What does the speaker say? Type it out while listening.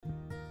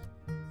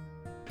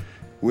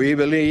We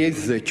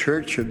believe the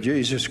Church of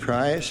Jesus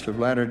Christ of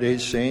Latter-day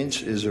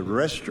Saints is a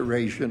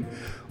restoration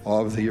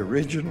of the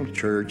original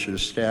church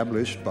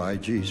established by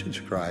Jesus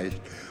Christ,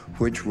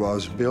 which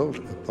was built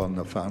upon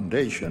the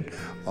foundation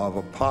of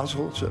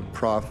apostles and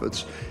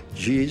prophets,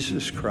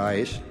 Jesus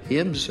Christ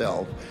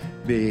himself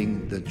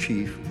being the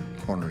chief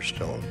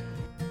cornerstone.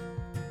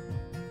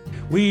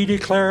 We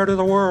declare to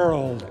the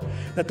world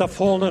that the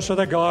fullness of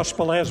the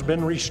gospel has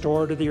been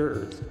restored to the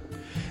earth.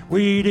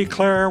 We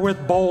declare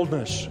with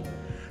boldness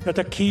that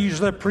the keys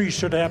of the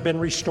priesthood have been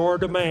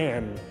restored to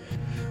man.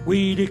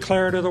 We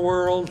declare to the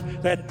world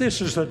that this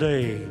is the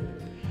day,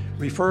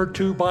 referred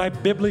to by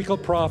biblical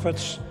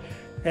prophets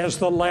as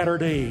the latter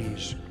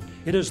days.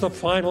 It is the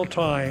final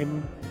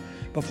time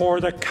before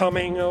the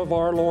coming of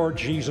our Lord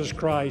Jesus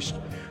Christ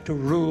to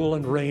rule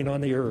and reign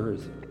on the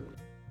earth.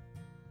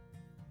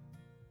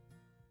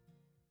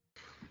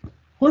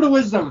 Word of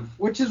wisdom,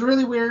 which is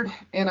really weird,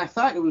 and I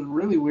thought it was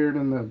really weird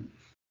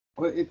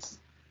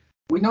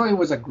we know it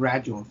was a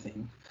gradual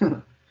thing.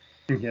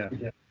 Yeah.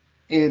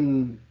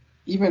 In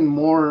even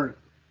more,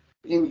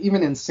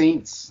 even in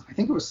Saints, I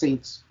think it was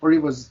Saints, or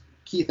it was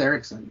Keith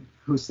Erickson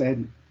who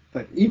said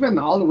that even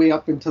all the way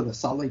up into the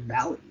Salt Lake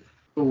Valley,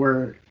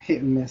 we're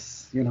hit and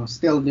miss,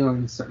 still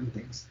doing certain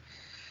things.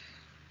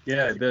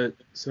 Yeah,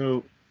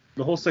 so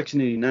the whole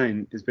Section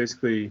 89 is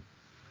basically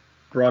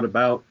brought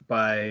about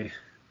by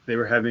they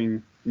were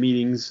having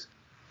meetings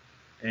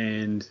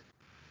and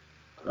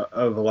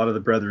of a lot of the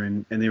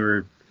brethren, and they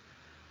were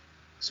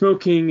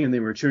smoking and they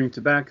were chewing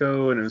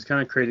tobacco, and it was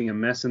kind of creating a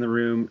mess in the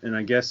room. And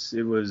I guess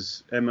it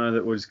was Emma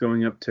that was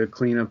going up to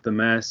clean up the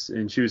mess,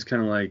 and she was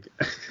kind of like,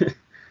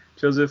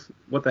 Joseph,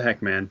 what the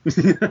heck, man?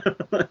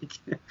 Like,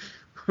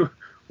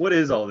 what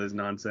is all this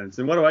nonsense?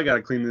 And why do I got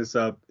to clean this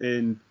up?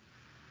 And,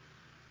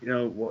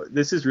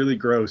 this is really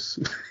gross.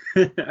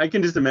 I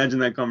can just imagine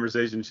that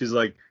conversation. She's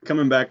like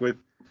coming back with,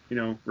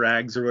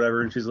 rags or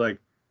whatever. And she's like,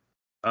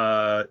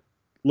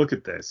 look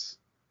at this.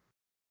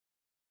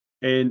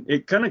 And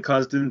it kind of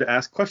caused him to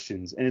ask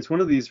questions. And it's one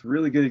of these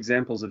really good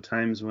examples of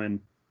times when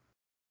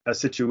a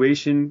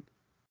situation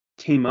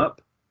came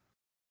up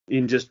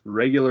in just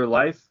regular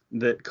life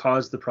that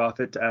caused the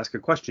prophet to ask a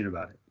question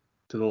about it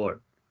to the Lord.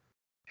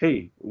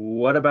 Hey,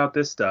 what about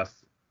this stuff?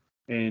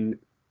 And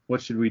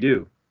what should we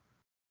do?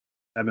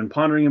 I've been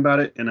pondering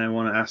about it, and I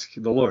want to ask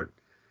the Lord.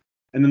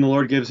 And then the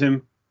Lord gives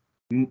him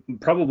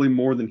probably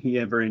more than he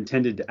ever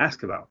intended to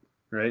ask about,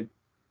 right?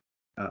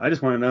 I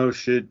just want to know,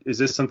 is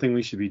this something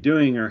we should be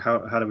doing, or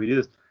how do we do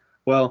this?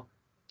 Well,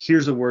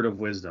 here's a word of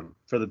wisdom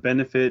for the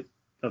benefit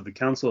of the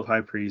Council of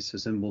High Priests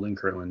assembled in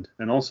Kirtland,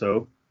 and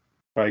also,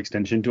 by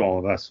extension, to all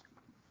of us.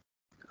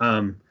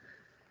 And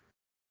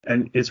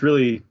it's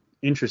really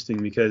interesting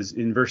because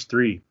in verse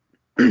 3,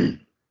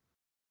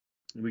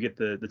 we get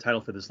the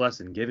title for this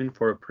lesson, Given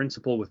for a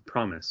Principle with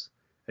Promise,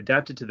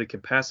 adapted to the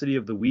capacity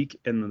of the weak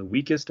and the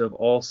weakest of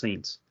all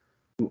saints,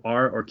 who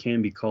are or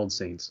can be called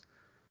saints.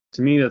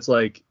 To me, that's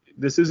like,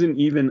 this isn't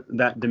even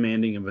that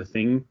demanding of a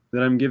thing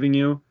that I'm giving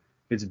you.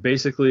 It's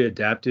basically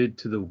adapted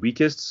to the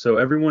weakest, so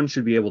everyone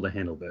should be able to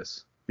handle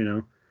this.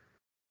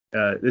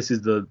 This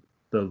is the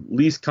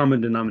least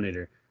common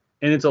denominator,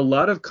 and it's a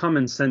lot of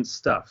common sense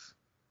stuff.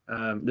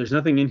 There's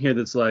nothing in here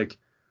that's like,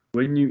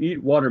 when you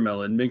eat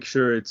watermelon, make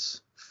sure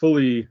it's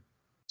fully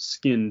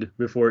skinned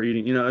before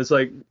eating. It's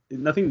like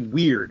nothing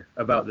weird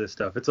about this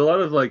stuff. It's a lot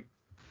of like,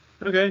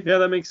 okay, yeah,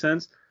 that makes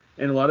sense.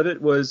 And a lot of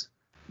it was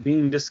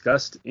being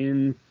discussed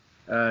in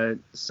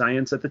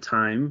science at the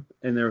time,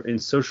 and they're in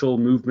social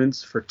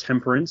movements for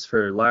temperance,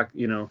 for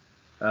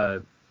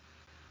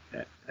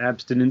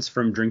abstinence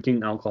from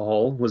drinking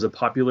alcohol was a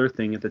popular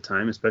thing at the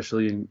time,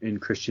 especially in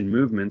Christian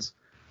movements.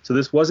 So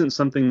this wasn't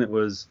something that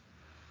was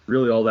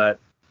really all that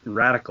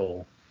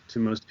radical to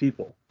most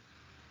people.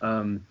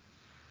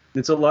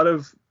 It's a lot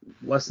of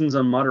lessons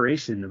on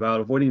moderation,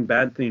 about avoiding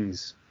bad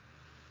things,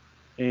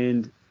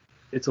 and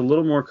it's a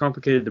little more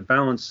complicated to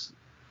balance.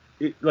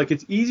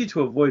 It's easy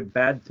to avoid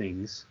bad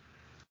things,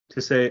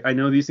 to say, I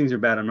know these things are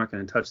bad, I'm not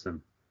going to touch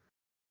them.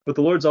 But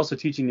the Lord's also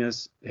teaching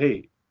us,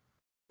 hey,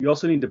 you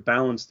also need to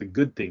balance the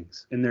good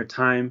things in their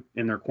time,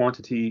 in their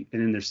quantity,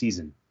 and in their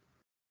season.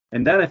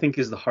 And that, I think,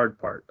 is the hard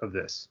part of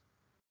this.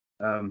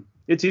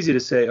 It's easy to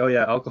say, oh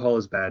yeah, alcohol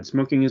is bad,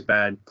 smoking is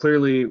bad.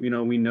 Clearly,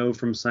 we know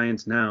from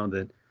science now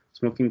that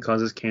smoking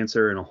causes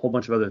cancer and a whole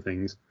bunch of other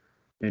things.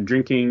 And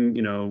drinking,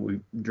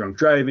 drunk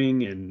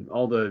driving and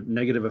all the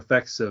negative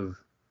effects of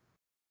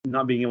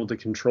not being able to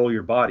control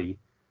your body.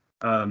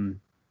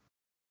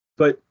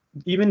 But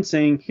even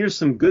saying, here's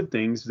some good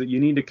things that you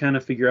need to kind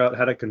of figure out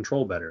how to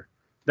control better.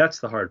 That's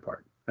the hard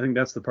part. I think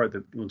that's the part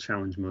that will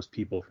challenge most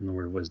people from the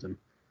word of wisdom.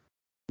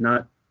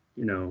 Not,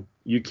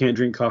 you can't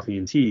drink coffee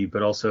and tea,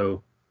 but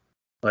also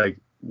like,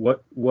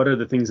 what are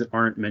the things that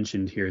aren't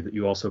mentioned here that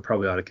you also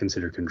probably ought to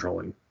consider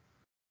controlling?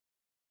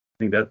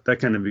 I think that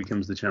kind of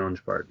becomes the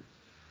challenge part.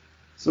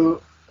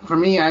 So for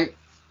me, I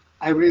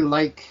really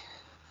like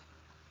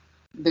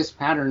this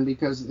pattern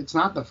because it's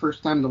not the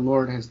first time the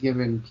Lord has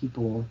given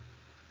people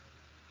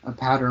a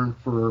pattern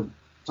for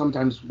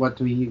sometimes what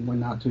to eat,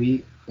 when not to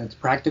eat. that's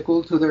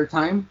practical to their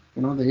time.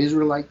 You know, the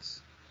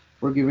Israelites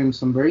were given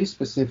some very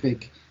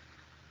specific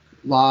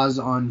laws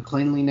on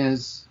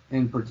cleanliness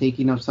and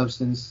partaking of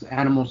substance,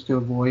 animals to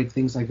avoid,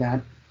 things like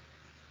that.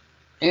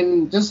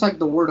 And just like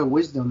the word of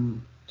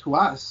wisdom to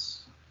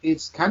us,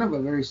 it's kind of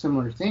a very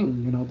similar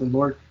thing. You know, the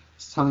Lord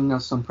is telling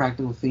us some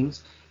practical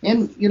things.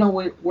 And, you know,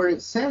 where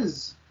it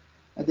says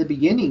at the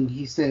beginning,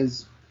 he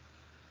says,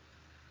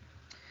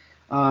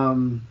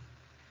 in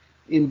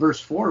verse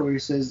 4, where he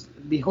says,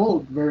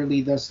 "Behold,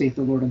 verily thus saith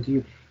the Lord unto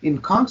you, in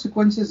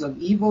consequences of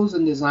evils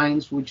and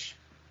designs which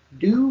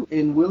do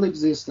and will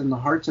exist in the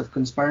hearts of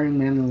conspiring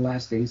men in the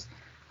last days,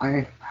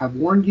 I have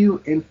warned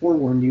you and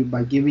forewarned you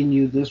by giving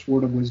you this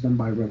word of wisdom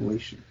by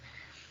revelation."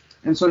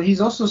 And so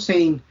he's also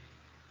saying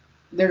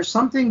there's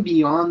something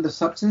beyond the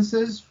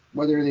substances,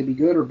 whether they be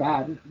good or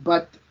bad,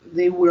 but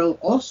they will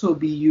also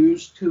be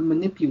used to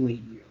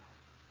manipulate you.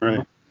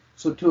 Right.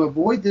 So to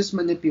avoid this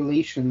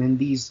manipulation and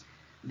these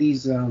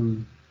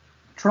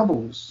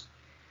troubles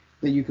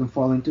that you can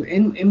fall into,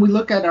 and we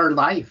look at our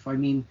life. I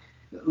mean,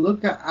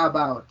 look at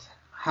about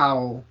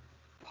how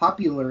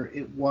popular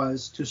it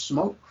was to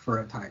smoke for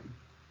a time.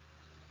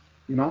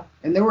 You know,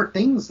 and there were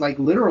things like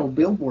literal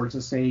billboards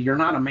that say you're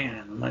not a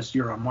man unless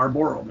you're a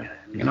Marlboro man.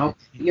 You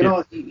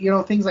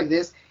know, things like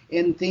this,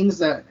 and things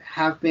that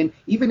have been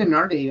even in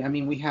our day. I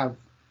mean, we have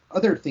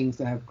other things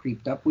that have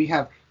creeped up. We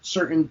have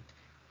certain.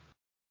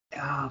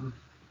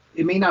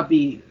 It may not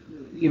be,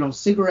 you know,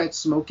 cigarette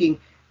smoking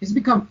has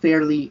become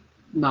fairly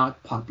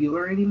not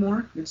popular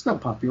anymore. It's still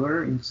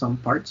popular in some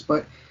parts,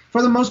 but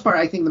for the most part,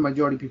 I think the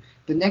majority of people.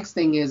 The next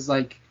thing is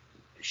like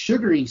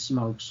sugary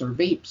smokes or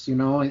vapes, you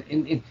know,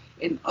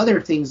 and other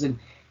things, and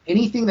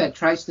anything that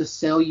tries to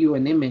sell you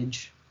an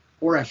image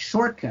or a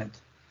shortcut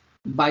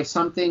by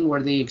something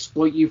where they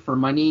exploit you for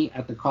money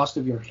at the cost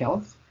of your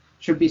health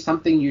should be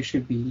something you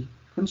should be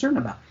concerned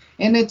about.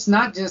 And it's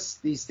not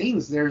just these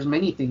things. There's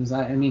many things.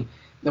 I mean,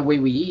 the way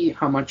we eat,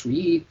 how much we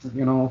eat,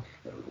 you know,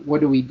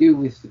 what do we do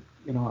with,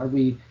 you know, are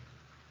we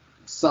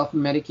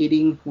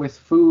self-medicating with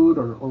food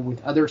or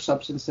with other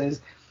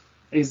substances?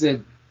 Is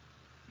it,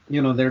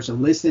 you know, there's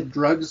illicit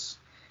drugs,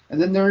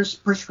 and then there's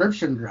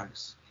prescription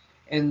drugs,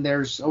 and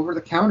there's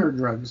over-the-counter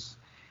drugs,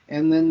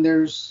 and then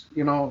there's,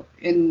 you know,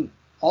 and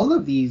all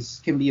of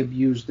these can be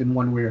abused in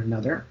one way or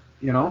another,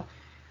 you know.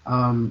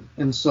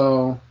 And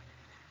so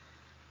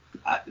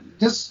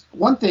just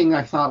one thing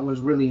I thought was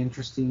really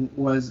interesting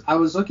was I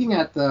was looking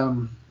at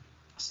the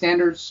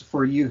Standards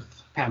for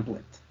Youth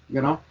pamphlet,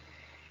 you know,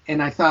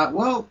 and I thought,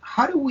 well,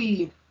 how do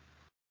we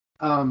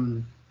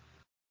then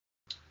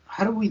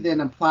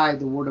apply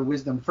the word of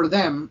wisdom for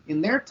them?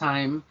 In their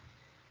time,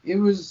 it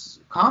was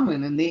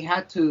common, and they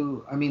had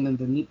to, I mean, in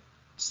the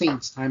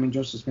saints' time, in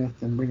Joseph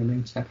Smith and Brigham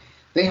Young's time,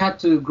 they had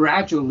to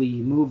gradually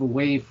move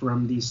away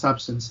from these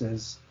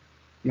substances,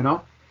 you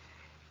know.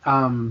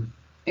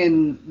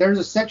 And there's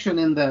a section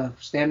in the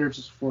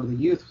Standards for the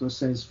Youth that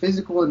says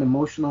physical and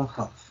emotional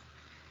health.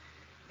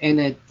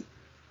 And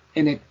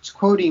it's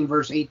quoting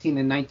verse 18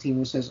 and 19,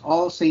 which says,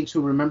 "All saints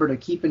who remember to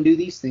keep and do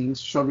these things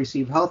shall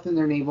receive health in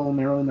their navel,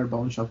 marrow in their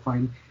bones, shall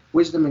find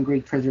wisdom and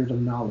great treasures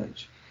of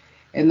knowledge."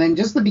 And then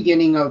just the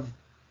beginning of,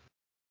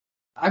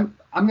 I'm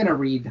going to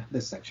read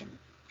this section.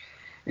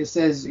 It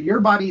says, "Your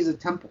body is a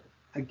temple,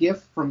 a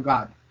gift from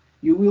God.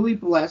 You will be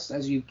blessed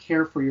as you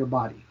care for your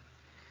body.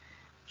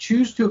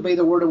 Choose to obey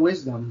the word of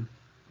wisdom.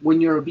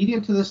 When you're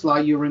obedient to this law,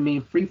 you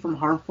remain free from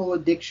harmful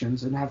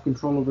addictions and have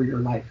control over your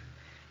life.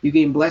 You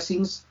gain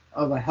blessings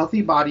of a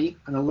healthy body,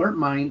 an alert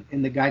mind,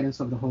 and the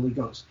guidance of the Holy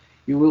Ghost.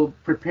 You will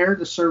prepare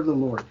to serve the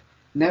Lord.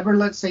 Never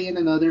let Satan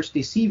and others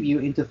deceive you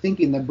into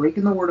thinking that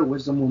breaking the word of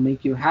wisdom will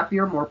make you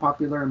happier, more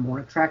popular, and more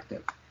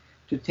attractive.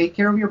 To take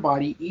care of your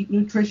body, eat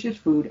nutritious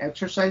food,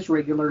 exercise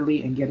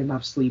regularly, and get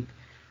enough sleep.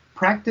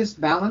 Practice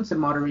balance and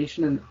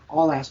moderation in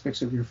all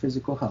aspects of your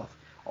physical health.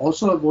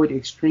 Also avoid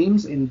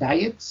extremes in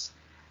diets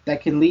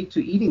that can lead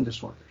to eating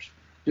disorders.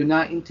 Do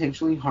not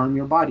intentionally harm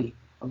your body.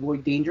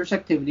 Avoid dangerous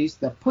activities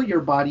that put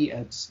your body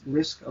at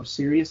risk of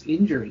serious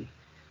injury.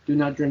 Do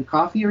not drink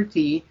coffee or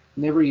tea.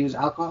 Never use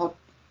alcohol,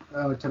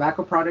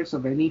 tobacco products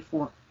of any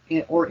form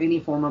or any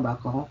form of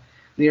alcohol.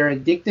 They are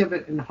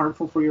addictive and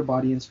harmful for your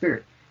body and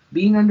spirit.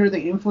 Being under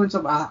the influence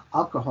of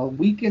alcohol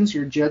weakens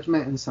your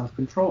judgment and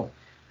self-control.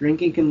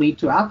 Drinking can lead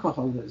to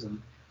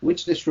alcoholism,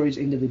 which destroys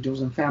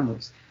individuals and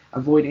families.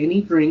 Avoid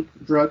any drink,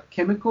 drug,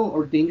 chemical,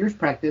 or dangerous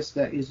practice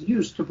that is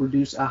used to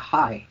produce a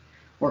high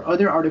or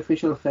other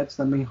artificial effects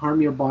that may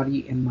harm your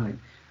body and mind.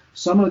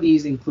 Some of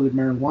these include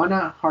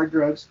marijuana, hard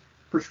drugs,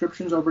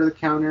 prescriptions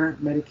over-the-counter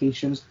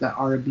medications that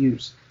are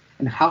abused,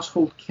 and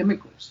household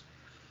chemicals.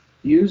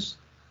 Use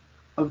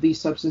of these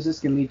substances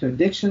can lead to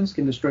addictions,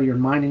 can destroy your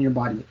mind and your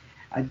body.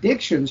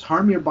 Addictions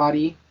harm your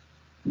body,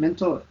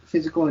 mental,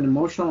 physical, and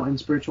emotional and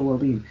spiritual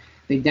well-being.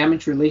 They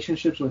damage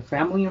relationships with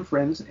family and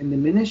friends and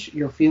diminish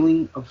your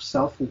feeling of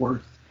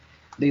self-worth.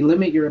 They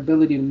limit your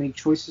ability to make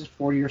choices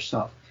for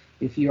yourself.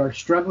 If you are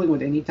struggling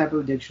with any type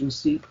of addiction,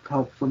 seek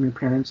help from your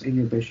parents and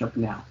your bishop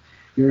now.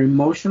 Your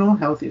emotional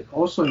health is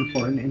also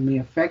important and may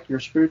affect your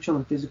spiritual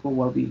and physical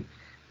well-being.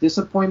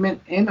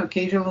 Disappointment and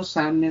occasional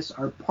sadness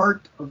are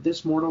part of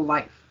this mortal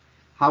life.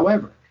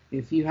 However,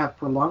 if you have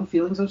prolonged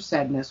feelings of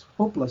sadness,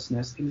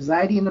 hopelessness,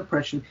 anxiety, and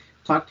depression,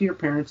 talk to your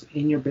parents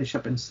and your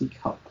bishop and seek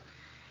help.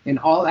 In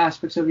all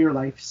aspects of your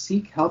life,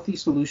 seek healthy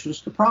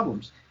solutions to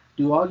problems.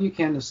 Do all you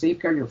can to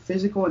safeguard your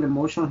physical and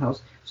emotional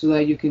health so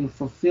that you can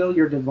fulfill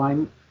your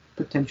divine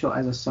potential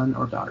as a son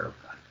or daughter of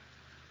God.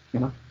 You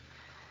know?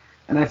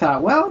 And I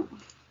thought, well,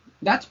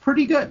 that's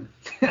pretty good.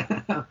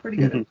 Pretty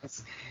good.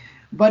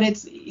 But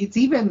it's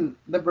even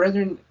the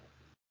brethren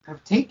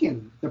have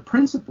taken the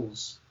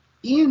principles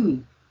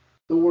in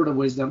the word of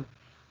wisdom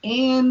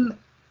and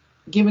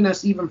given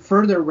us even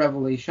further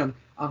revelation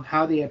on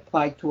how they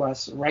apply to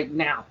us right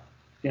now,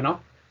 you know?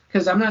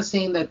 Because I'm not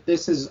saying that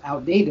this is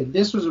outdated.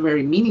 This was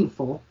very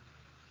meaningful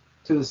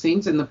to the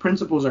saints, and the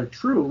principles are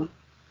true,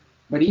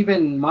 but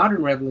even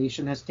modern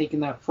revelation has taken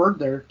that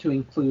further to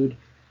include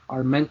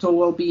our mental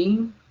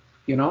well-being,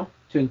 you know,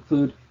 to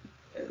include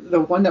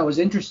the one that was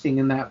interesting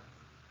in that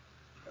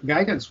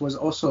guidance was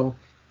also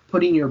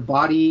putting your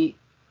body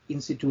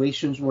in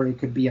situations where it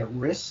could be at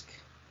risk,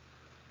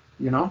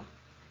 you know.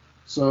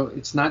 So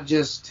it's not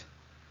just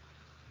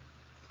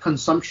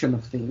consumption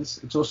of things,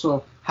 it's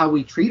also how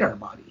we treat our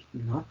body,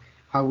 you know,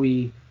 how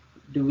we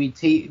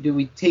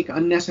take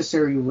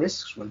unnecessary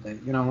risks with it,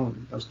 you know,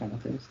 those kind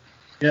of things.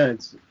 Yeah,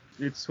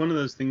 it's one of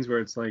those things where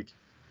it's like,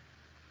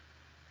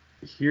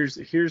 here's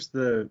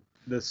the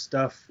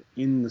stuff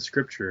in the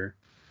scripture,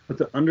 but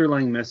the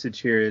underlying message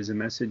here is a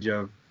message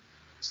of,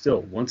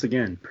 still, once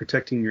again,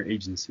 protecting your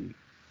agency.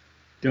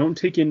 Don't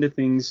take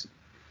things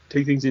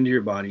into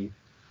your body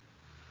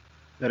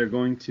that are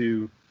going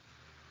to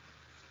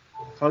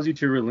cause you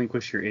to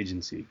relinquish your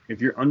agency.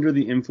 If you're under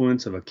the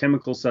influence of a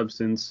chemical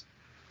substance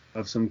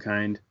of some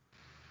kind,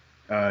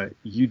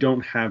 you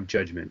don't have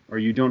judgment, or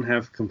you don't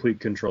have complete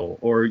control,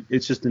 or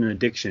it's just an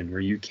addiction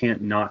where you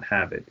can't not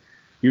have it.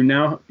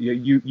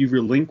 You've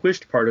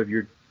relinquished part of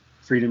your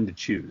freedom to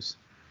choose.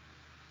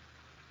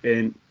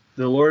 And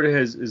the Lord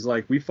is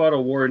like, we fought a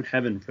war in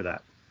heaven for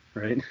that,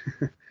 right?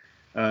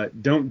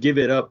 Don't give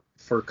it up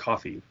for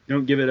coffee.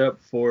 Don't give it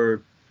up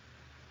for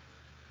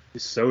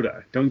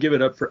soda. Don't give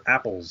it up for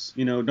apples.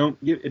 You know,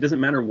 it doesn't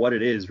matter what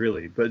it is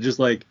really, but just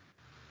like,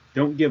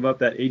 don't give up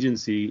that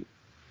agency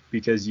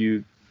because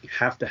you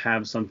have to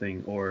have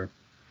something, or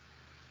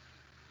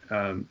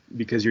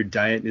because your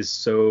diet is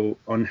so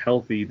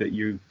unhealthy that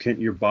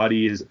your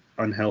body is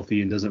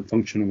unhealthy and doesn't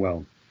function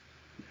well.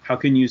 How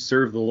can you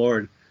serve the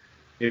Lord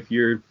if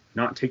you're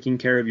not taking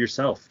care of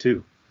yourself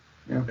too?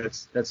 Yeah.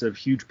 That's a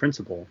huge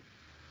principle.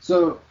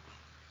 So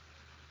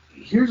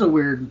here's a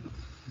weird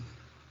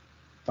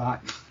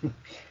thought.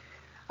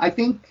 I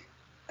think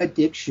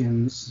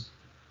addictions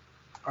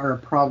are a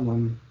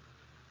problem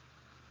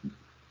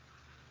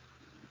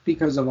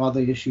because of all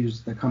the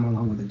issues that come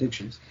along with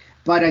addictions.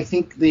 But I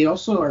think they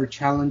also are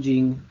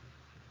challenging.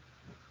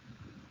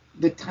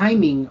 The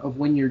timing of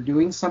when you're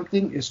doing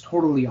something is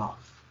totally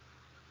off.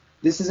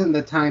 This isn't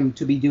the time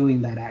to be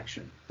doing that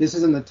action. This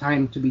isn't the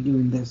time to be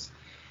doing this.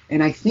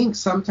 And I think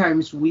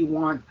sometimes we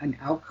want an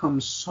outcome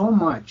so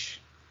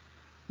much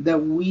that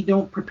we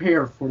don't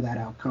prepare for that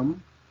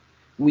outcome.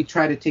 We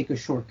try to take a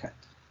shortcut.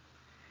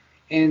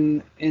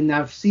 And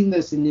I've seen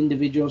this in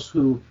individuals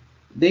who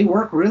they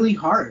work really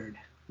hard,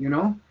 you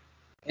know,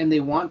 and they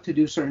want to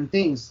do certain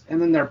things,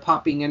 and then they're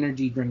popping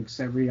energy drinks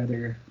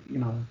every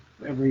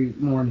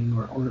morning,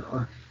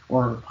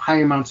 or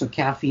high amounts of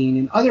caffeine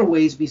in other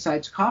ways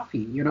besides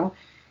coffee, you know.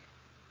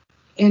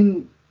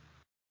 And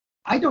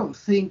I don't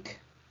think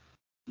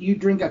you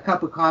drink a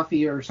cup of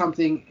coffee or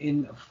something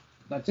in,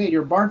 let's say,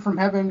 you're barred from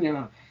heaven, you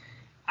know.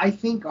 I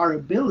think our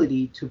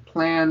ability to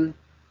plan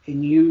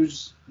and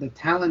use the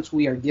talents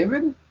we are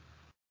given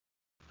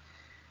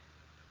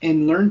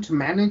and learn to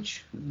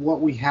manage what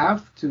we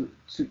have to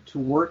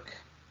work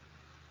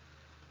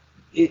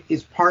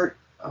is part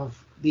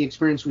of the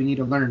experience we need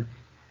to learn.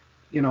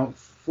 You know,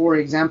 for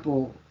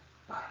example,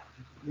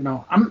 you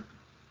know, I'm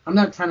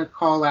not trying to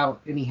call out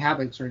any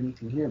habits or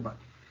anything here,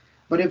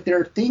 but if there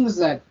are things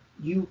that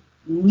you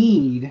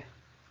need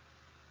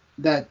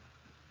that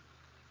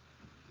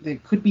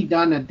could be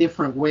done a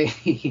different way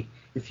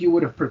if you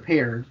would have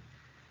prepared,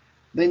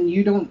 then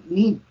you don't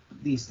need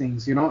these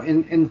things, you know.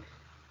 And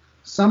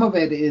some of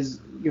it is,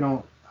 you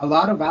know, a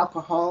lot of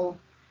alcohol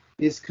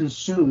is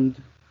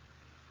consumed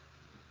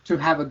to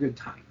have a good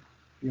time,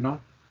 you know.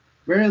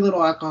 Very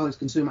little alcohol is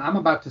consumed. I'm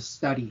about to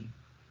study,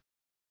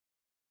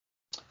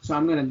 so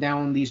I'm going to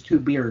down these 2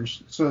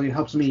 beers so it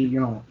helps me, you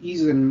know,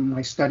 ease in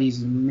my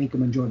studies and make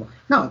them enjoyable.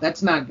 No,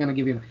 that's not going to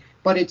give you,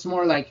 but it's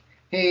more like,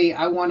 hey,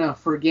 I want to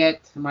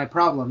forget my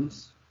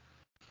problems,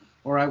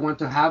 or I want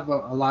to have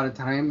a lot of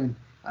time and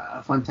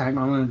a fun time.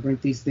 I want to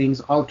drink these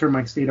things, alter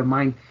my state of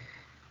mind.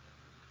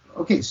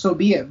 Okay, so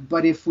be it.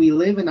 But if we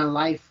live in a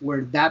life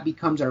where that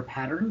becomes our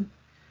pattern,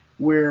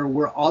 where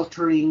we're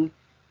altering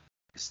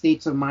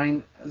states of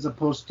mind as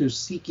opposed to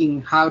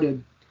seeking how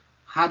to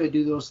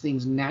do those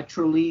things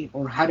naturally,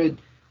 or how to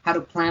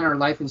plan our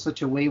life in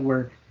such a way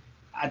where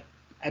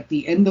at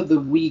the end of the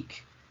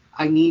week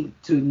I need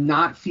to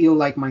not feel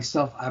like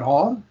myself at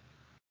all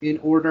in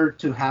order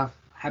to have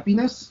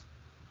happiness,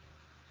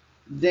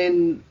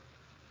 then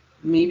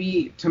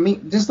maybe, to me,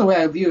 just the way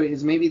I view it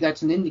is, maybe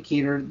that's an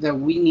indicator that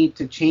we need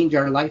to change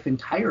our life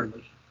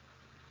entirely.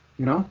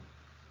 You know,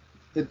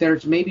 that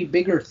there's maybe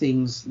bigger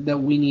things that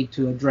we need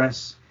to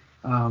address.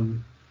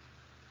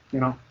 You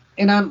know,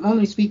 and I'm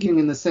only speaking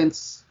in the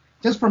sense,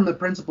 just from the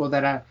principle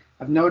that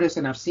I've noticed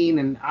and I've seen,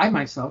 and I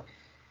myself,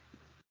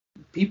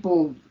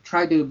 people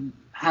try to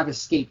have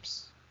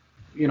escapes.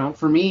 You know,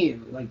 for me,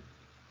 like,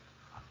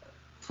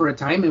 for a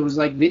time, it was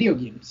like video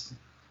games.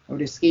 I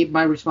would escape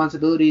my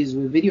responsibilities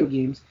with video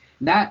games.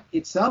 That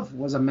itself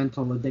was a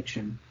mental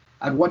addiction.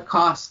 At what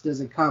cost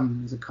does it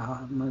come? Does it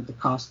come at the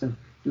cost of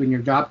doing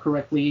your job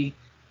correctly,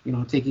 you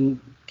know,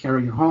 taking care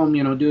of your home,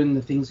 you know, doing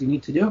the things you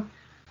need to do?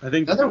 I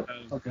think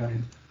Okay.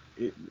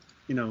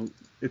 You know,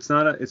 it's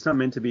not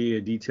meant to be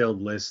a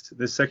detailed list.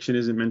 This section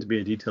isn't meant to be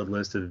a detailed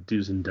list of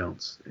do's and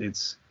don'ts.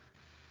 It's,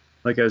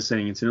 like I was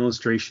saying, it's an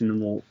illustration,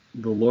 and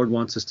the Lord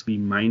wants us to be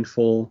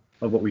mindful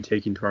of what we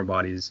take into our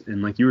bodies,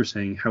 and like you were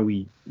saying, how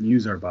we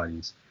use our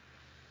bodies.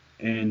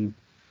 And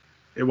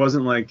it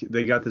wasn't like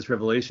they got this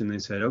revelation, they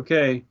said,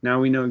 okay, now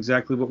we know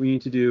exactly what we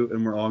need to do,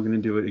 and we're all going to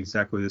do it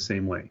exactly the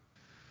same way.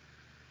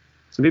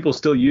 Some people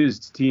still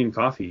used tea and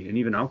coffee and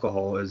even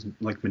alcohol as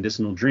like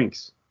medicinal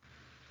drinks.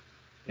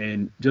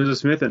 And Joseph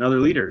Smith and other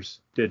leaders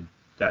did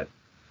that.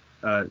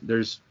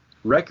 There's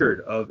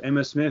record of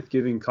Emma Smith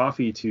giving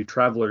coffee to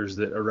travelers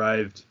that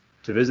arrived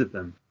to visit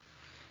them.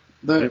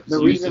 The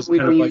reason we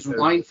don't use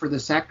wine for the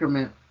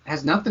sacrament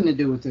has nothing to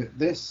do with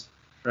this.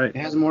 Right. It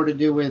has more to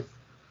do with,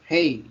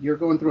 hey, you're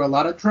going through a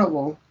lot of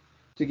trouble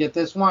to get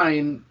this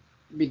wine.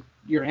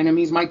 Your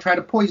enemies might try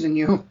to poison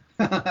you.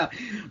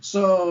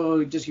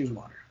 So just use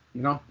water.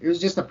 You know, it was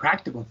just a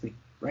practical thing,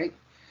 right?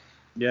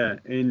 Yeah,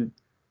 and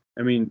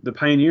I mean,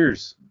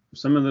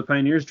 some of the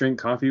pioneers drank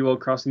coffee while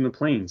crossing the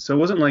plains. So it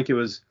wasn't like it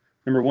was,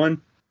 number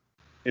one,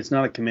 it's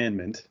not a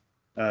commandment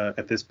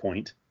at this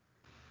point.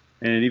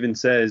 And it even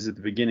says at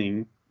the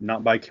beginning,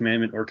 not by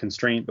commandment or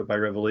constraint, but by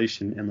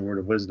revelation and the word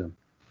of wisdom.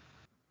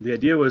 The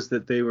idea was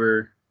that they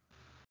were,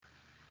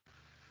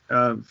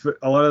 for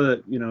a lot of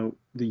the, you know,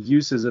 the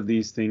uses of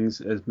these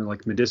things as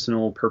like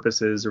medicinal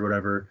purposes or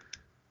whatever,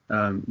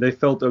 they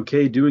felt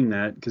okay doing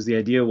that because the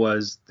idea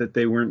was that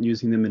they weren't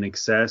using them in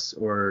excess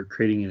or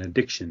creating an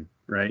addiction,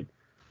 right?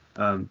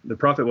 The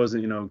prophet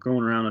wasn't, you know,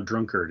 going around a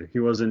drunkard. He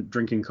wasn't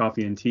drinking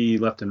coffee and tea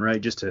left and right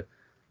just to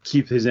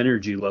keep his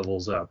energy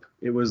levels up.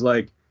 It was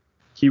like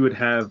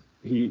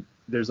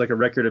there's like a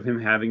record of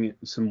him having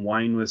some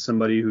wine with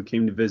somebody who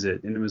came to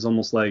visit, and it was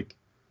almost like,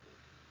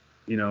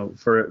 you know,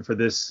 for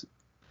this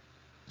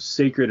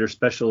sacred or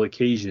special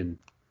occasion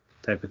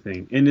type of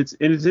thing. And it's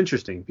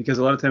interesting because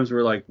a lot of times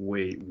we're like,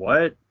 wait,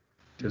 what?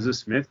 Joseph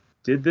Smith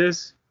did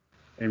this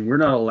and we're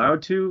not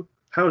allowed to?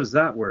 How does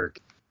that work?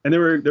 And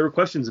there were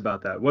questions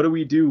about that. What do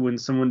we do when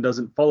someone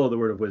doesn't follow the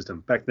word of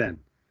wisdom back then?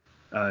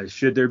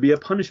 Should there be a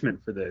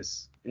punishment for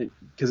this?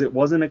 Because it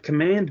wasn't a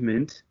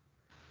commandment.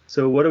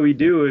 So what do we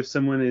do if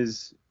someone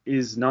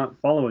is not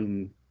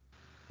following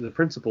the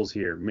principles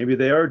here? Maybe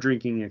they are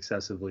drinking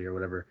excessively or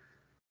whatever.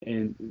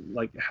 And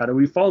like, how do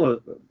we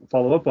follow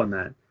up on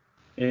that?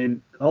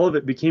 And all of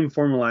it became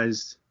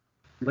formalized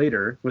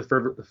later with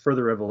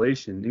further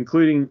revelation,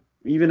 including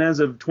even as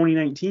of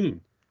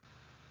 2019.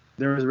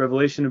 There was a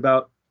revelation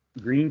about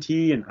green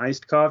tea and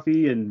iced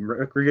coffee and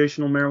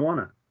recreational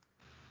marijuana,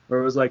 where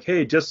it was like,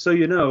 hey, just so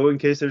you know, in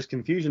case there's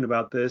confusion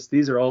about this,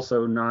 these are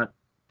also not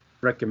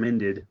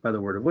recommended by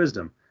the word of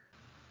wisdom.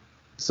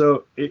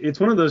 So it's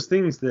one of those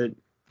things that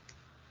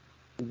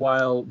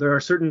while there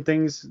are certain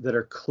things that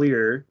are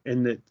clear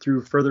and that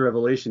through further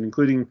revelation,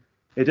 including,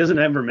 it doesn't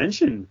ever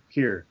mention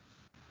here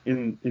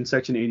in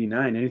section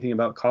 89 anything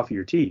about coffee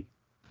or tea.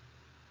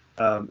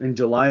 In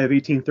July of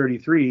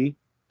 1833,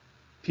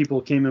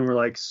 people came and were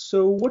like,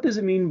 so what does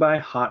it mean by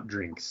hot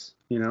drinks?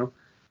 You know,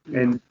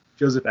 and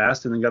Joseph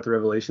asked and then got the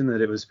revelation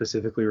that it was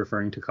specifically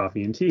referring to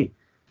coffee and tea.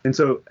 And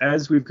so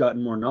as we've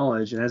gotten more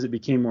knowledge and as it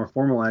became more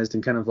formalized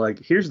and kind of like,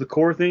 here's the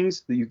core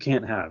things that you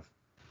can't have.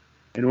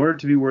 In order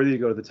to be worthy to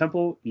go to the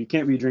temple, you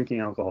can't be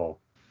drinking alcohol.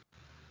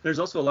 There's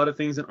also a lot of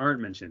things that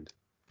aren't mentioned.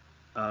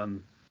 A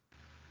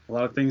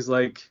lot of things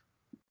like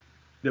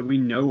that we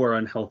know are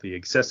unhealthy.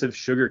 Excessive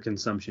sugar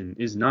consumption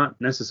is not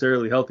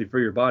necessarily healthy for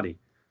your body.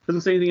 It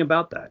doesn't say anything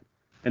about that.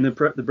 And the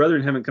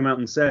brethren haven't come out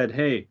and said,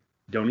 hey,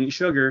 don't eat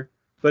sugar.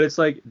 But it's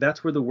like,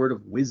 that's where the word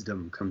of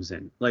wisdom comes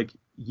in. Like,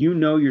 you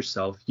know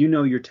yourself, you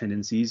know your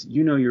tendencies,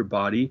 you know your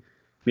body.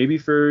 Maybe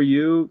for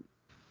you,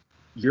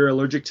 you're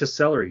allergic to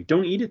celery.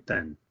 Don't eat it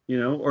then, you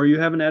know, or you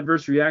have an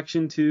adverse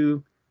reaction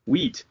to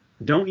wheat.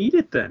 Don't eat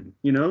it then,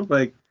 you know,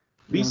 like,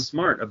 be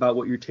smart about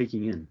what you're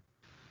taking in.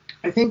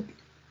 I think,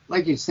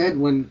 like you said,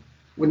 when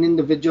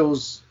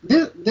individuals,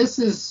 this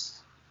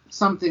is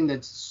something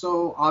that's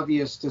so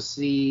obvious to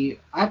see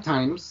at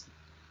times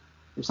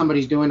if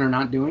somebody's doing or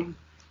not doing.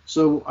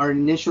 So our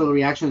initial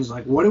reaction is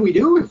like, what do we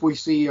do if we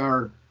see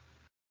our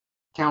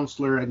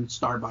counselor in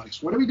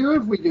Starbucks? What do we do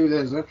if we do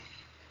this? And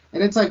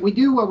it's like, we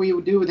do what we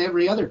would do with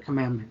every other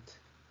commandment.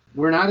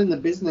 We're not in the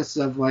business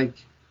of like,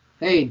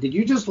 hey, did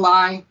you just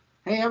lie?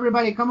 Hey,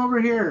 everybody, come over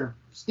here.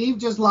 Steve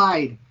just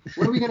lied.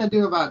 What are we going to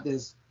do about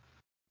this?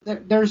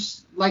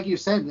 There's, like you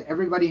said,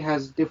 everybody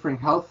has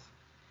different health,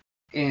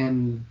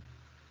 and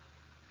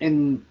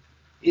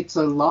it's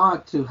a law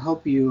to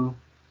help you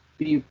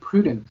be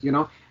prudent.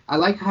 I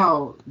like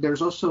how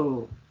there's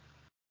also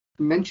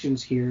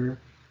mentions here,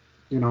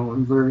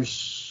 in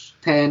verse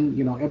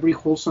 10, every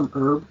wholesome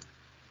herb,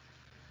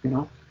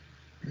 what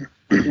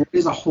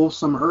is a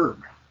wholesome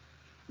herb?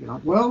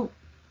 Well,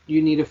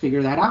 you need to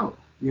figure that out,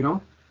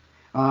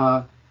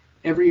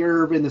 every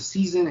herb in the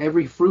season,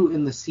 every fruit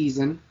in the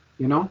season,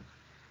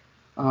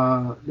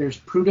 there's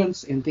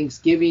prudence in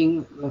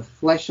thanksgiving, the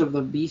flesh of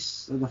the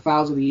beasts, of the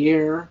fowls of the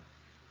air,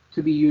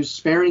 to be used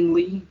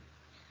sparingly,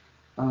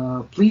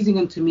 pleasing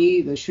unto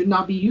me, that should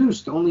not be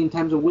used only in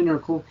times of winter or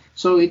cold.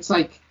 So it's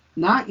like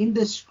not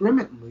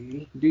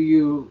indiscriminately do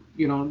you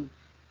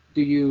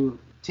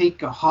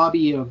take a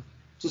hobby of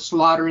just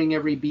slaughtering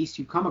every beast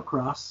you come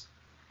across.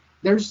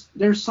 There's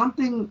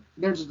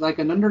like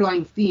an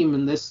underlying theme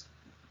in this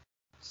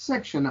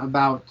section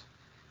about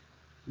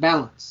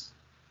balance,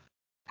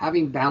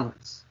 having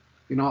balance.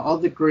 All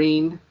the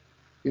grain,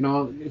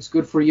 it's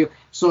good for you.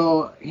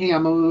 So, hey,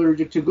 I'm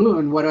allergic to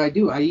gluten. What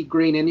do? I eat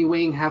grain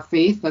anyway and have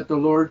faith that the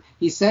Lord,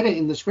 he said it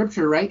in the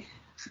scripture, right?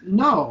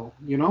 No,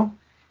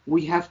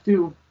 we have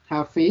to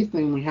have faith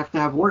and we have to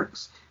have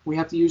works. We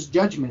have to use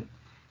judgment.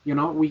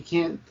 We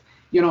can't,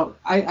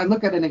 I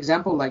look at an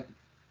example like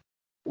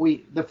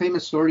the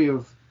famous story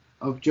of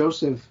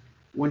Joseph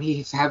when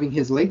he's having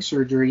his leg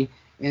surgery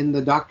and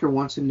the doctor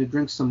wants him to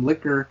drink some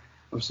liquor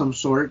of some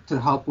sort to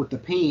help with the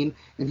pain,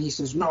 and he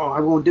says, no, I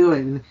won't do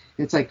it. And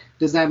it's like,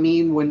 does that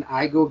mean when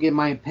I go get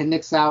my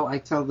appendix out, I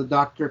tell the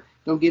doctor,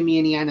 don't give me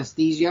any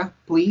anesthesia,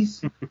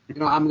 please?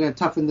 I'm going to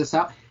toughen this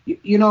out.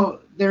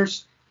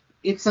 It's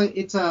a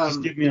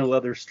just give me a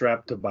leather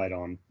strap to bite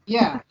on.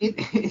 Yeah,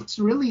 it's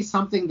really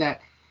something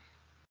that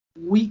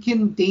we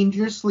can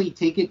dangerously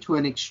take it to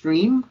an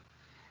extreme.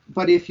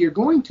 But if you're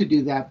going to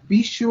do that,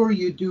 be sure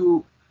you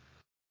do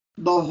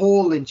the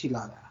whole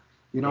enchilada.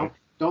 Right.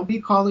 Don't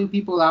be calling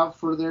people out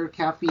for their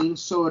caffeine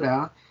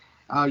soda,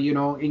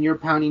 and you're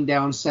pounding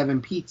down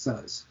 7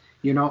 pizzas.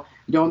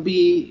 Don't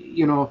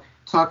be,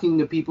 talking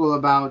to people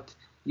about,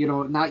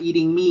 not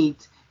eating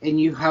meat and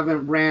you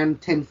haven't ran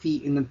 10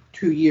 feet in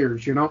 2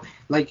 years,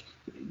 Like,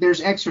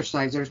 there's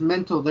exercise, there's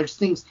mental, there's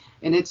things.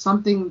 And it's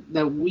something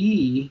that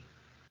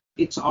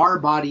it's our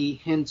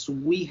body, hence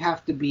we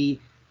have to be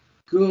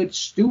good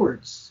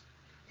stewards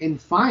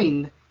and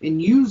find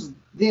and use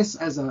this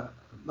as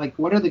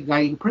what are the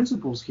guiding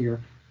principles here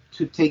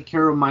to take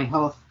care of my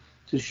health,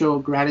 to show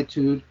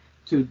gratitude,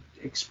 to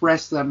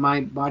express that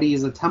my body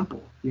is a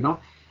temple,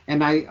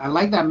 And I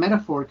like that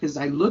metaphor because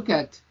I look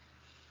at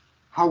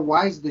how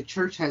wise the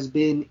church has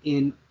been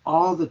in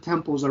all the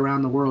temples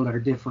around the world are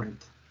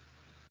different.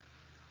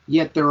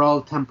 Yet they're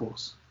all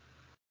temples.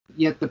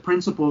 Yet the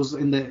principles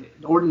and the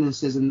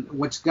ordinances and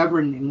what's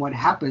governed and what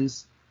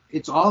happens,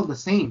 it's all the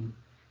same.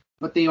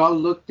 But they all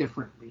look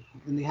differently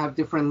and they have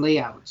different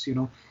layouts,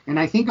 And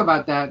I think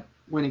about that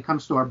when it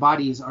comes to our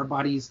bodies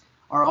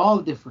are all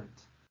different.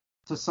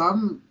 To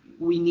some,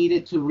 we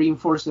needed to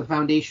reinforce the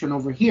foundation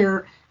over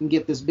here and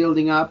get this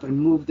building up and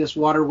move this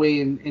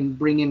waterway and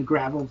bring in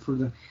gravel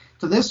to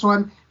this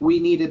one, we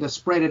needed to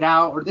spread it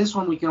out, or this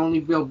one we can only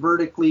build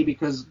vertically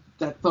because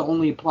that's the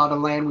only plot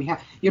of land we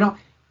have.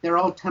 They're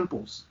all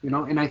temples,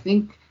 and I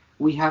think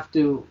we have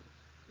to,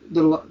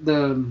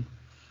 the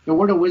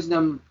word of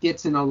wisdom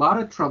gets in a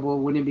lot of trouble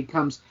when it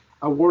becomes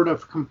a word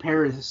of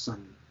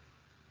comparison.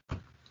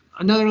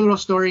 Another little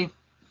story,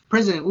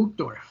 President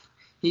Uchtdorf,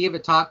 he gave a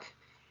talk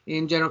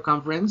in General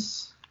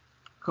Conference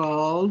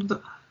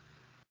called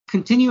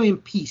Continue in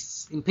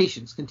Patience.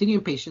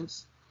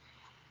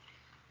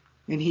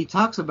 And he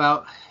talks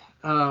about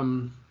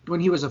when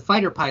he was a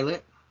fighter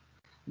pilot,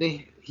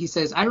 he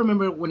says, I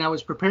remember when I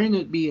was preparing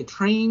to be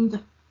trained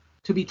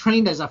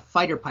as a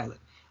fighter pilot.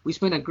 We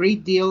spent a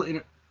great deal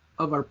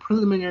of our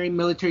preliminary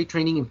military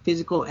training in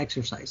physical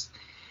exercise.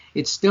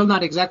 It's still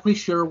not exactly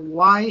sure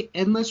why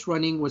endless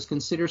running was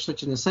considered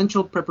such an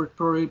essential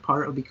preparatory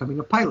part of becoming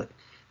a pilot.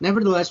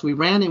 Nevertheless, we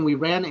ran and we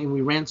ran and we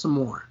ran some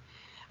more.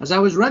 As I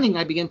was running,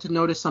 I began to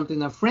notice something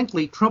that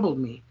frankly troubled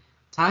me.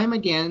 Time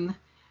again,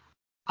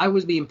 I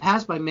was being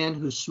passed by men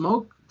who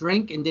smoked,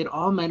 drank, and did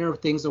all manner of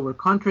things that were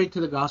contrary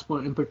to the gospel,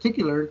 in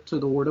particular to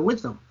the word of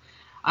wisdom.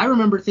 I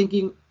remember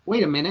thinking,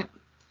 wait a minute,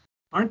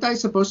 aren't I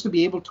supposed to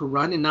be able to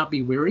run and not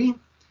be weary?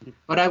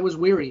 But I was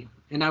weary,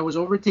 and I was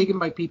overtaken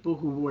by people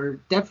who were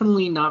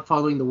definitely not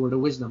following the word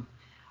of wisdom.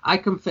 I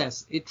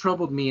confess, it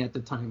troubled me at the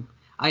time.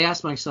 I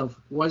asked myself,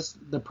 was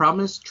the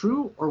promise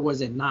true or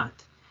was it not?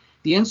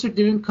 The answer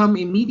didn't come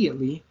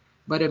immediately,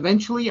 but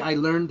eventually I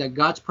learned that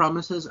God's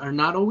promises are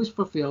not always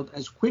fulfilled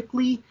as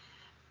quickly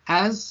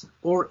as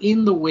or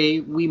in the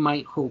way we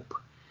might hope.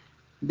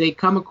 They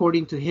come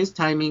according to his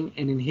timing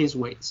and in his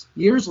ways.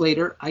 Years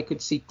later, I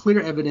could see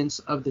clear evidence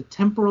of the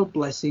temporal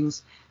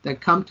blessings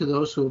that come to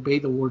those who obey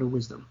the word of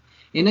wisdom.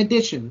 in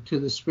addition to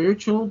the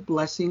spiritual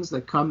blessings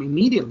that come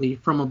immediately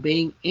from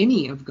obeying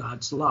any of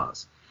God's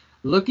laws.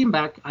 Looking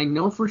back, I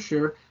know for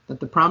sure that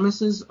the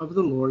promises of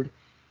the Lord,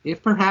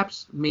 if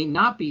perhaps may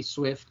not be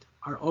swift,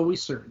 are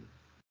always certain.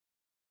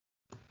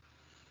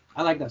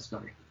 I like that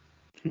story.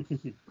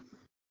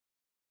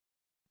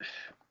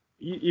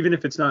 Even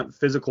if it's not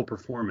physical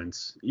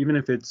performance, even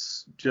if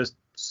it's just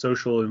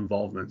social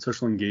involvement,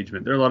 social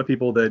engagement, there are a lot of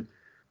people that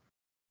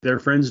their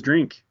friends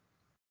drink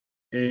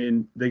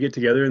and they get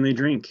together and they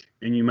drink,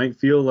 and you might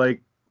feel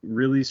like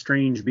really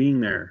strange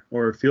being there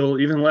or feel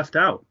even left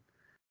out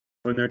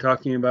when they're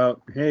talking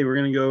about, hey, we're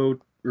going to go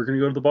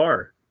to the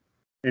bar,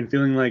 and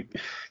feeling like,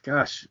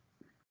 gosh,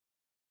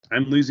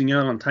 I'm losing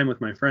out on time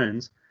with my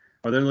friends,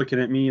 or they're looking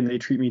at me and they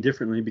treat me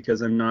differently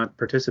because I'm not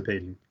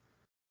participating.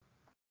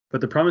 But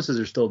the promises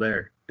are still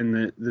there.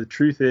 And the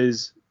truth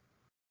is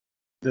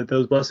that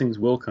those blessings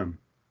will come.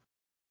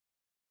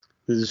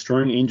 The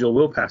destroying angel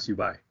will pass you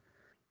by.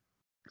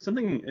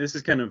 This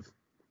is kind of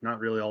not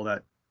really all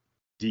that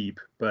deep,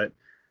 but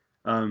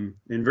in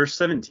verse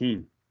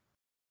 17,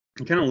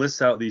 it kind of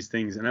lists out these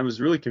things. And I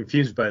was really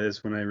confused by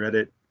this when I read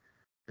it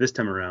this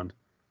time around.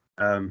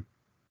 It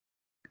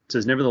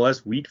says,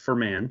 nevertheless, wheat for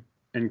man,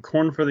 and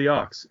corn for the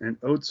ox, and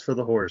oats for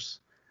the horse,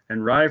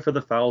 and rye for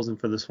the fowls and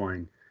for the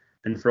swine,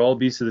 and for all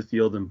beasts of the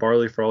field, and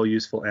barley for all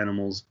useful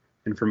animals,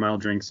 and for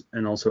mild drinks,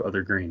 and also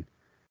other grain.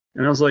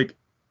 And I was like,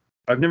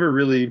 I've never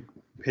really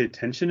paid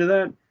attention to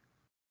that.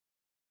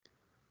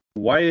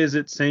 Why is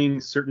it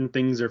saying certain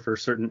things are for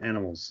certain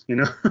animals?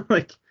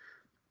 Like,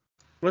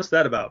 what's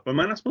that about? Am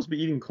I not supposed to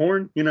be eating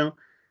corn?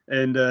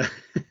 And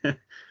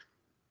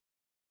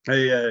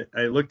I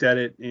looked at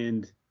it,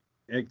 and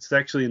it's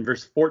actually in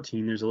verse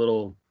 14. There's a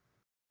little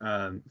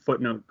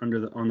footnote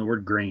on the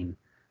word grain,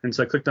 and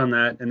so I clicked on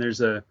that, and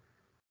there's a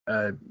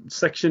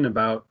section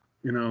about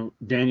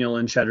Daniel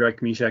and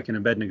Shadrach, Meshach, and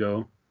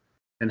Abednego,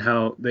 and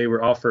how they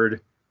were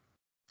offered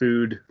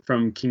food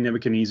from King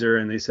Nebuchadnezzar,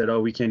 and they said,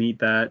 "Oh, we can't eat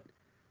that,"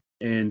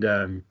 and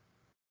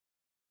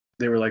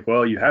they were like,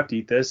 "Well, you have to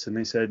eat this," and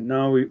they said,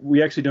 "No,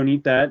 we actually don't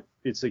eat that.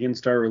 It's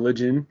against our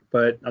religion.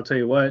 But I'll tell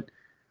you what,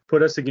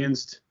 put us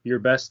against your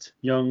best,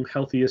 young,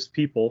 healthiest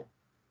people,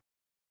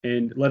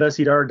 and let us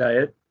eat our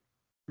diet,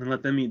 and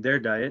let them eat their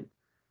diet,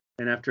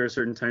 and after a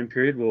certain time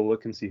period, we'll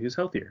look and see who's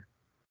healthier."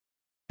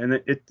 And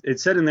it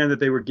said in there that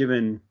they were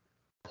given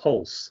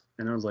pulse.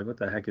 And I was like, what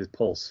the heck is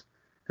pulse?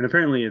 And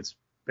apparently it's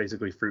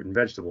basically fruit and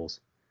vegetables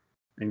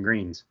and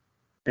greens.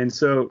 And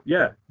so,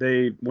 yeah,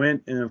 they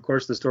went. And of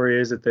course, the story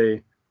is that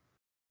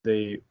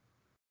they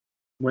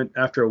went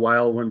after a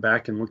while, went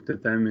back and looked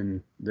at them.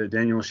 And the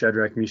Daniel,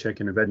 Shadrach,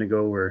 Meshach, and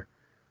Abednego were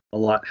a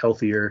lot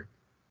healthier.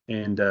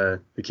 And the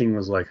king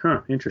was like,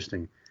 huh,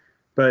 interesting.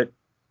 But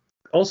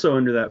also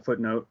under that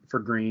footnote for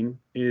grain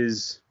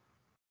is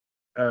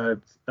a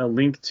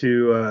link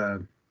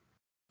to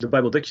the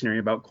Bible dictionary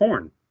about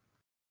corn.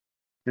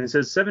 And it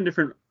says 7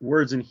 different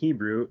words in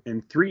Hebrew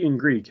and 3 in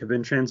Greek have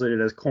been translated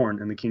as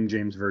corn in the King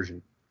James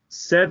Version.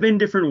 7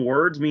 different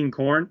words mean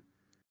corn?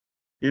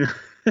 They're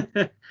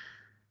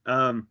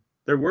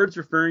words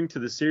referring to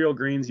the cereal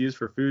grains used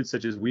for food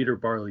such as wheat or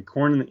barley.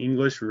 Corn in the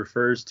English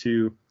refers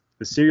to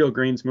the cereal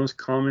grains most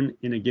common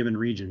in a given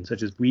region,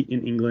 such as wheat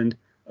in England,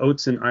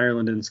 oats in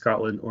Ireland and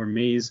Scotland, or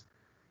maize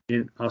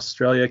in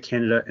Australia,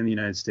 Canada, and the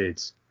United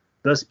States.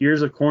 Thus,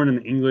 ears of corn in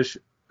the English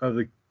of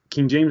the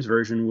King James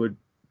Version would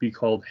be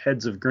called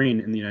heads of grain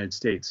in the United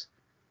States.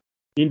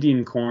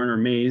 Indian corn, or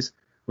maize,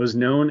 was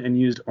known and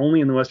used only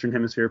in the Western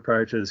Hemisphere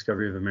prior to the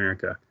discovery of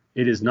America.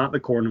 It is not the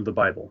corn of the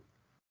Bible.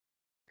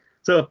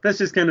 So that's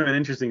just kind of an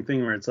interesting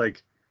thing where it's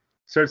like,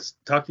 starts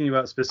talking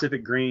about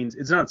specific grains.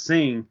 It's not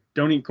saying,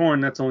 don't eat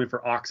corn, that's only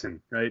for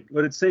oxen, right?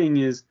 What it's saying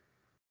is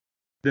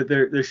that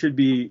there should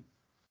be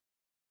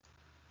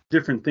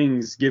different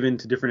things given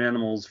to different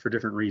animals for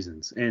different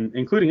reasons, and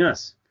including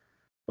us.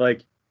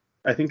 Like,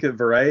 I think that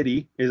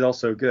variety is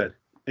also good.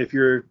 If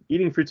you're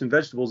eating fruits and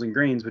vegetables and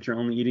grains, but you're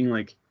only eating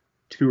like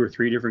 2 or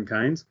 3 different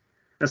kinds,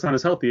 that's not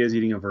as healthy as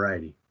eating a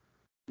variety.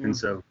 Yeah. And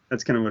so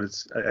that's kind of what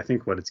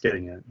it's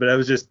getting at. But I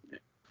was just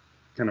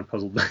kind of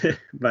puzzled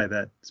by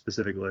that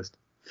specific list.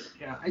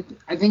 Yeah,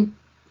 I think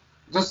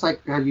just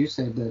like how you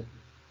said, that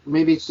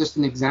maybe it's just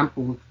an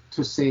example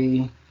to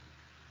say,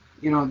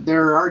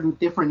 there are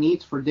different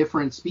needs for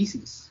different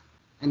species,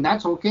 and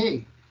that's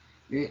okay.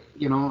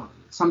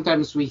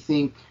 Sometimes we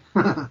think,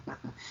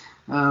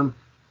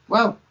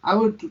 well,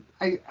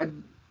 I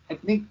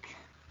think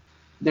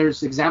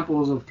there's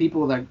examples of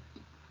people that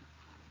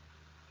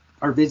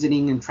are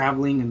visiting and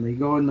traveling, and they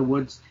go in the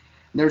woods.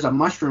 There's a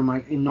mushroom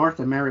in North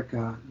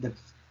America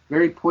that's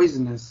very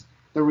poisonous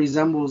that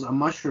resembles a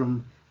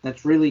mushroom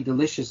that's really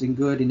delicious and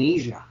good in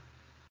Asia,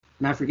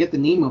 and I forget the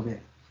name of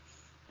it.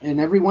 And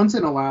every once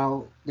in a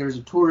while, there's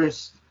a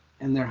tourist,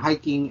 and they're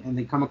hiking, and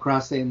they come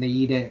across it, and they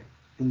eat it,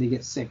 and they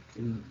get sick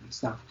and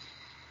stuff.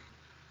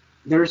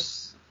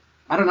 There's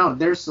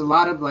a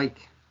lot of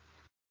like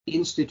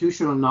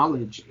institutional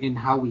knowledge in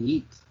how we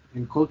eat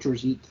and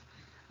cultures eat.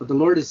 But the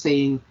Lord is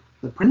saying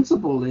the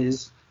principle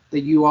is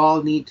that you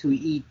all need to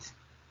eat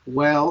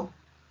well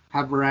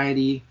have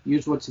variety,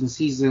 use what's in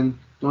season,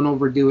 don't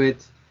overdo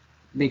it,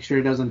 make sure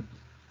it doesn't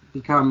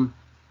become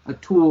a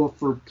tool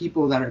for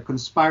people that are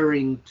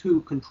conspiring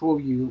to control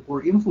you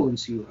or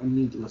influence you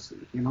needlessly,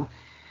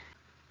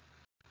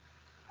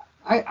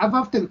 I've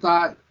often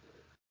thought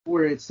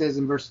where it says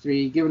in verse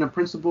 3, given a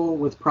principle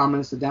with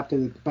promise adapted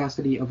to the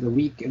capacity of the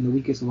weak and the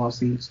weakest of all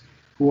saints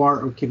who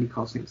are or can be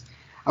called saints.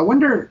 I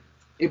wonder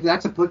if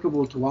that's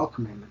applicable to all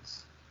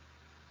commandments.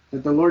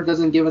 That the Lord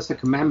doesn't give us a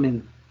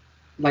commandment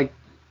like,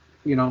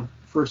 1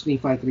 Nephi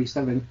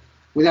 3:7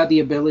 without the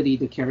ability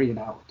to carry it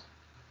out.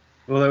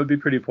 Well, that would be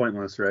pretty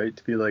pointless, right?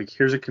 To be like,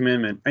 here's a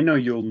commandment. I know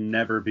you'll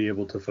never be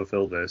able to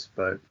fulfill this,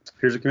 but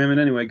here's a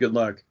commandment anyway. Good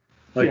luck.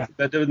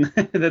 That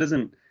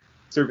doesn't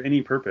serve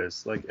any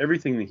purpose. Like,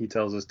 everything that he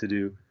tells us to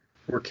do,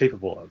 we're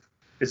capable of.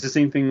 It's the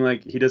same thing,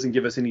 like, he doesn't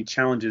give us any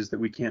challenges that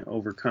we can't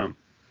overcome.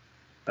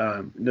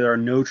 There are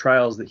no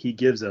trials that he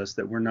gives us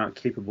that we're not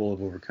capable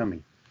of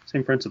overcoming.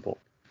 Same principle.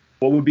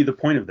 What would be the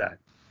point of that?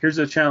 Here's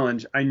a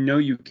challenge. I know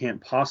you can't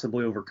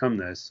possibly overcome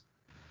this,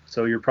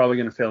 so you're probably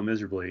going to fail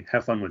miserably.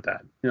 Have fun with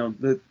that.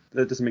 That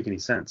doesn't make any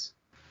sense.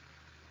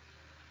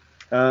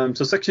 So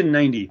section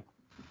 90.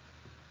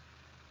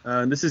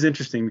 This is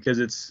interesting because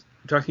it's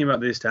talking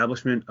about the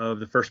establishment of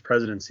the first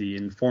presidency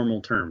in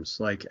formal terms.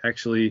 Like,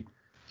 actually,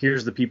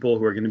 here's the people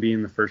who are going to be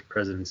in the first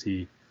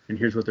presidency, and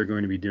here's what they're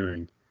going to be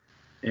doing.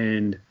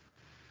 And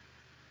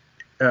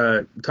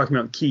talking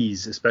about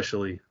keys,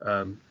 especially.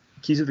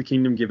 Keys of the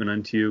kingdom given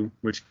unto you,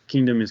 which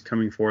kingdom is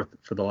coming forth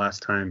for the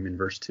last time in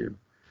verse 2.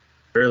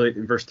 Verily,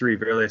 in verse 3,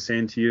 verily I say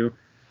unto you,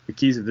 the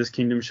keys of this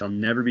kingdom shall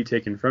never be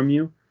taken from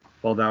you,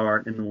 while thou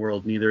art in the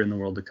world, neither in the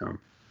world to come.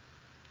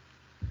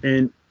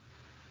 And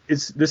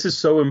this is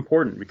so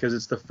important because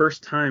it's the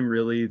first time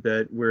really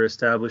that we're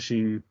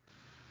establishing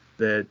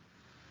that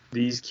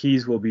these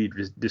keys will be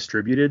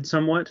distributed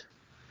somewhat,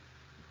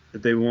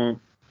 that they won't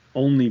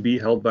only be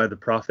held by the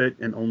prophet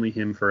and only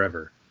him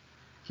forever.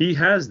 He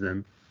has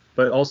them,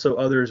 but also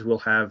others will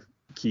have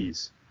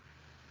keys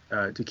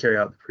to carry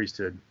out the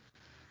priesthood.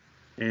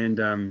 And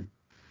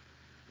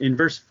in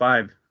verse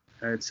 5,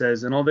 it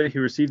says, and all they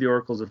who receive the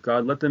oracles of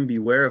God, let them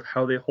beware of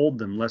how they hold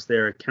them, lest they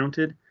are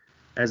accounted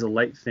as a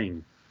light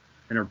thing,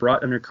 and are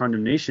brought under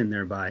condemnation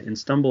thereby, and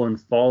stumble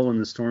and fall when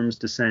the storms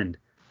descend,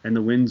 and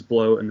the winds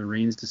blow, and the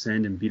rains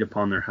descend and beat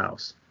upon their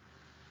house.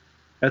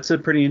 That's a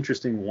pretty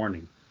interesting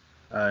warning.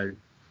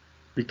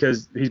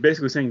 Because he's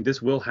basically saying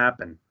this will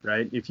happen,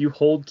 right? If you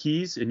hold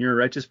keys and you're a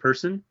righteous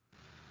person,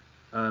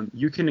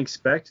 you can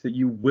expect that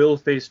you will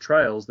face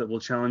trials that will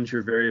challenge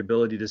your very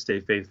ability to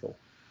stay faithful.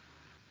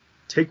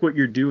 Take what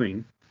you're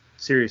doing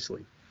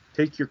seriously.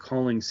 Take your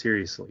calling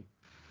seriously.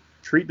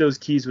 Treat those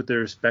keys with the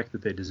respect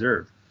that they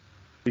deserve.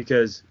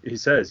 Because he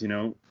says,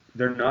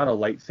 they're not a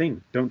light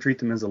thing. Don't treat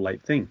them as a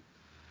light thing.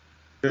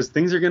 Because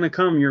things are going to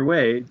come your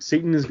way.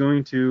 Satan is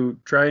going to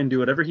try and do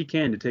whatever he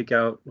can to take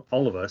out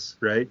all of us,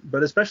 right?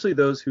 But especially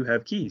those who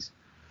have keys.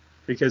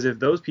 Because if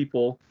those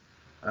people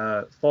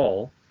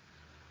fall,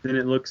 then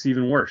it looks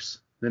even worse.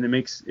 Then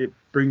it's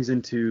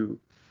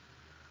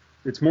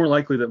more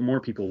likely that more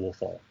people will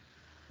fall.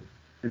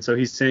 And so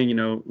he's saying,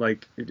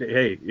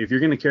 hey, if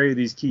you're going to carry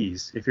these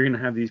keys, if you're going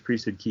to have these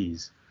priesthood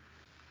keys,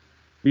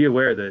 be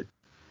aware that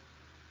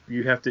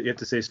you have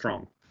to stay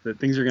strong, that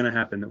things are going to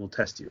happen that will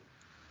test you.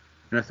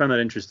 And I found that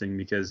interesting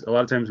because a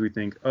lot of times we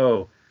think,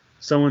 oh,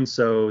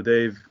 so-and-so,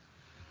 they've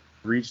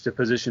reached a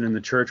position in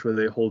the church where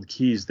they hold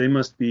keys. They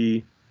must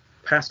be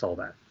past all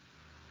that.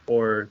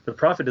 Or the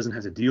prophet doesn't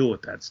have to deal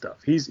with that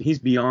stuff. He's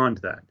beyond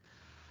that.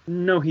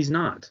 No, he's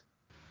not.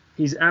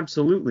 He's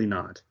absolutely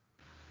not.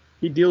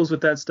 He deals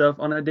with that stuff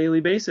on a daily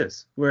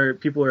basis where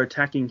people are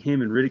attacking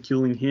him and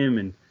ridiculing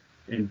him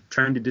and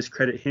trying to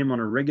discredit him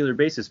on a regular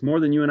basis, more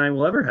than you and I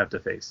will ever have to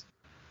face.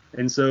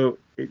 And so,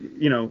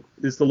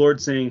 it's the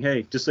Lord saying,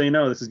 hey, just so you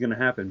know, this is going to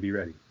happen. Be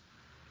ready.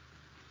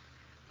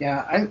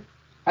 Yeah,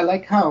 I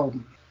like how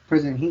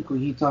President Hinckley,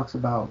 he talks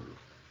about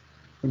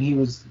when he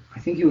was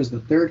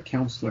the third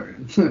counselor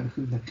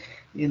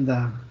in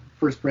the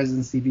first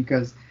presidency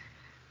because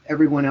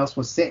everyone else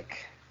was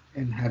sick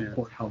and had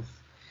poor health.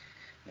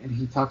 And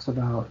he talks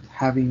about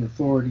having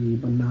authority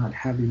but not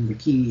having the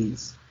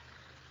keys.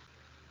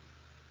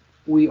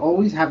 We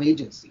always have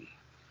agency.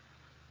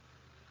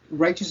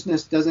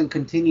 Righteousness doesn't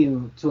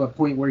continue to a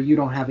point where you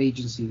don't have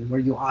agency, where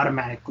you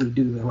automatically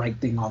do the right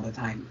thing all the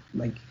time.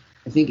 Like,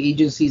 I think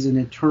agency is an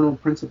eternal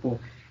principle.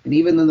 And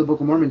even in the Book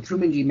of Mormon,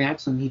 Truman G.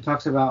 Matson, he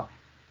talks about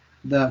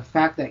the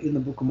fact that in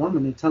the Book of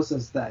Mormon, it tells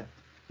us that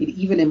it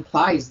even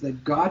implies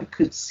that God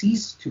could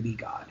cease to be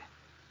God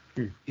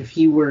if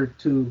he were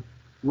to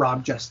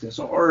rob justice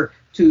or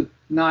to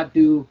not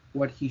do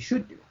what he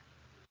should do.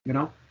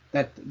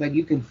 That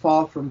you can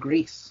fall from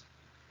grace.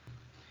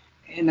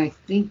 And I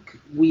think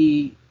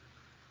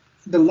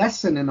the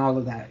lesson in all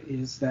of that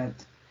is that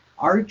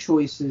our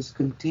choices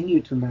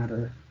continue to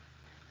matter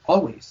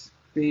always.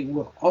 They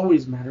will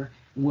always matter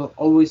and we'll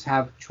always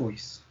have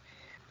choice.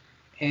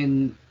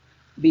 And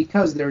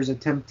because there's a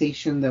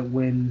temptation that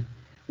when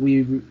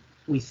we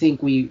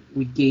think we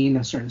gain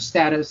a certain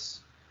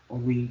status or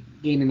we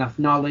gain enough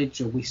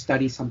knowledge, or we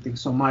study something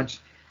so much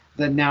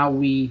that now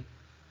we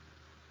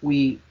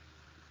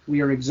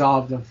are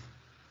absolved of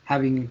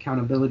having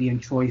accountability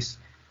and choice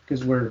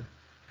because we're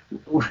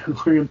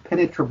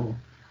impenetrable.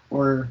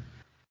 Or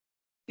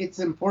it's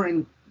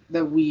important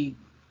that we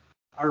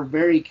are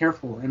very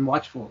careful and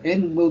watchful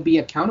and will be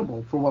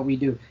accountable for what we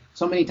do.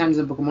 So many times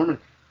in the Book of Mormon,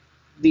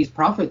 these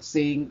prophets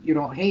saying,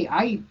 hey,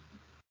 I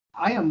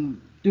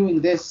am doing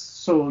this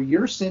so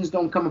your sins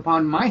don't come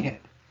upon my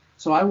head.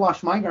 So I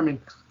wash my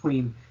garment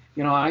clean.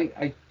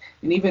 I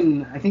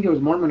think it was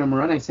Mormon or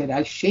Moroni said,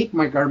 I shake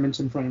my garments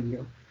in front of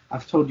you.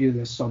 I've told you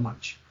this so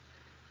much.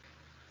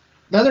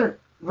 The other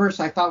verse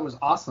I thought was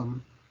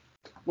awesome,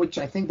 which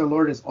I think the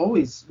Lord is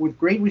always, with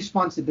great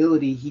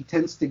responsibility, he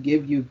tends to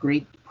give you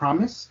great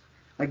promise.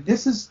 Like,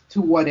 this is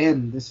to what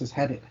end this is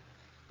headed,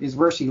 is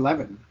verse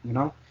 11,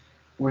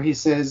 where he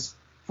says,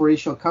 for it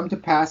shall come to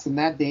pass in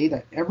that day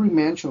that every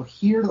man shall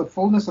hear the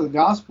fullness of the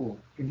gospel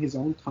in his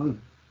own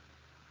tongue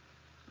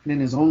and in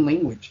his own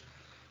language,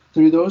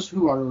 through those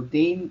who are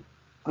ordained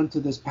unto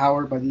this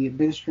power by the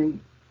administration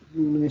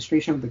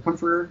of the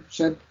Comforter,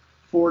 shed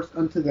forth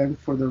unto them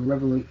for the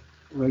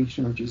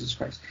revelation of Jesus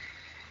Christ.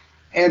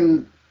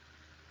 And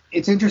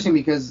it's interesting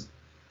because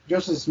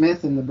Joseph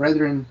Smith and the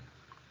brethren,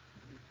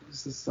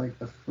 this is like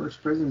the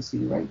first presidency,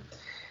 right?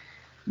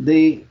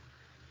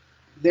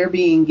 They're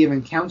being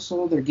given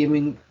counsel, they're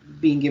being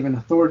given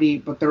authority,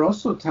 but they're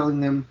also telling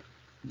them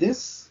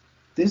this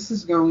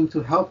is going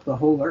to help the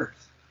whole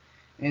earth.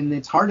 And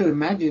it's hard to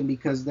imagine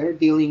because they're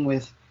dealing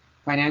with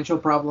financial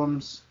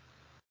problems,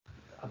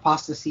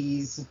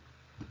 apostasies,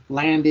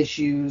 land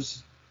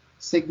issues,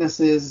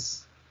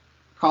 sicknesses,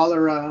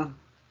 cholera,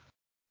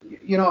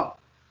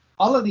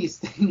 all of these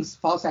things,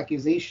 false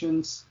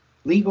accusations,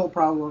 legal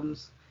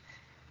problems,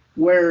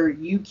 where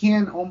you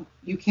can't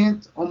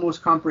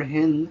almost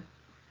comprehend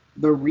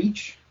the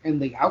reach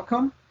and the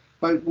outcome.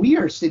 But we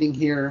are sitting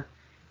here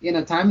in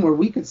a time where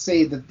we could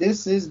say that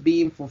this is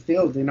being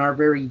fulfilled in our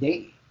very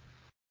day.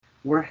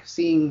 We're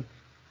seeing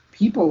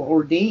people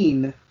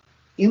ordained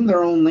in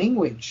their own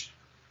language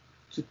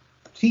to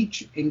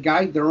teach and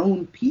guide their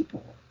own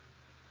people.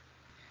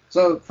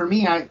 So for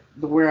me,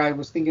 where I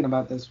was thinking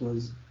about this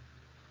was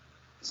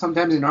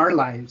sometimes in our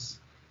lives,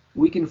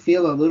 we can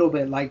feel a little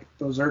bit like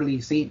those early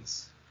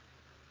saints,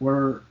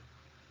 where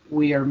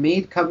we are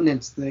made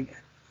covenants that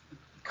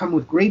come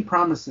with great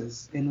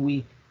promises, and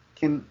we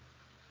can,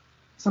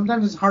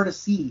 sometimes it's hard to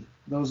see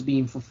those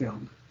being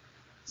fulfilled.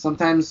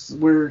 Sometimes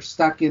we're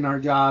stuck in our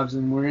jobs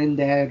and we're in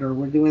debt, or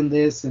we're doing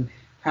this and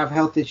have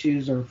health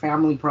issues or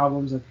family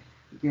problems, and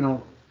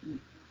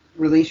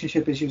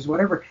relationship issues,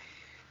 whatever.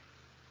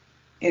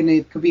 And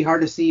it could be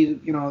hard to see,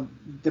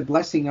 the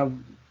blessing of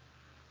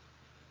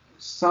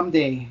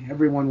someday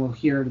everyone will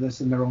hear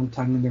this in their own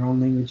tongue, in their own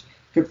language.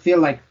 It could feel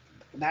like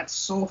that's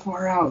so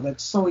far out,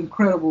 that's so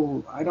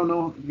incredible. I don't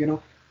know,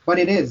 but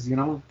it is,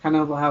 kind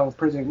of how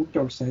President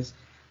Uchtdorf says,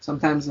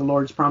 sometimes the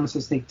Lord's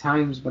promises take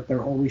times, but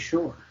they're always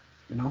sure,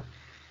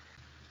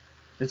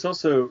 It's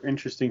also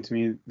interesting to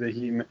me that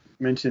he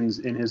mentions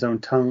in his own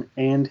tongue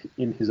and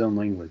in his own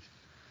language.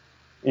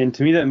 And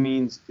to me that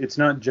means it's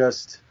not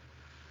just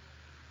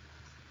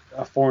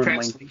a foreign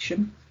translation.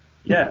 Language.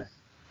 Yeah.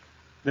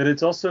 That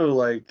it's also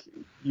like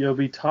you'll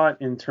be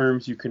taught in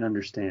terms you can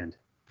understand.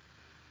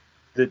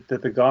 That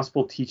the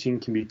gospel teaching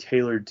can be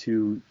tailored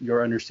to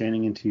your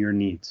understanding and to your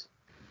needs.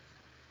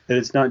 That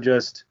it's not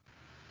just,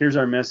 here's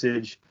our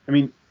message. I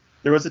mean,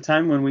 there was a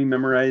time when we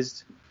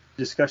memorized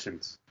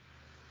discussions.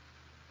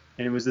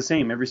 And it was the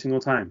same every single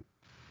time.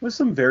 With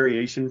some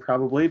variation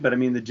probably, but I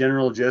mean, the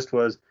general gist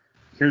was,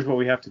 here's what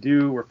we have to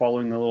do. We're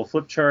following the little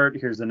flip chart.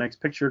 Here's the next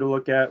picture to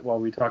look at while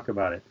we talk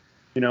about it.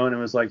 And it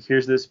was like,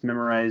 here's this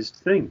memorized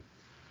thing.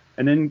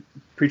 And then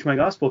Preach My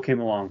Gospel came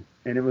along,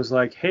 and it was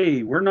like,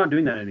 hey, we're not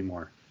doing that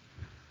anymore.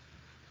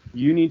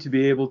 You need to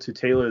be able to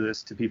tailor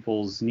this to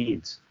people's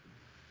needs.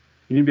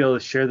 You need to be able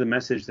to share the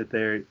message that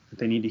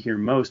they need to hear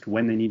most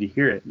when they need to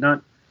hear it.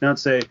 Not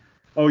say,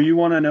 oh, you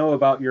want to know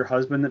about your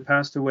husband that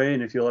passed away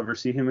and if you'll ever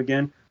see him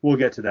again? We'll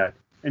get to that.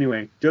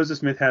 Anyway, Joseph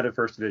Smith had a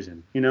first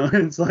vision, and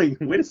it's like,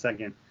 wait a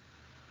second.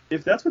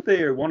 If that's what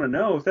they want to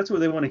know, if that's what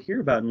they want to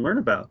hear about and learn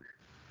about,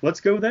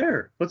 let's go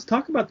there. Let's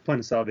talk about the plan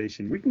of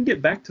salvation. We can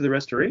get back to the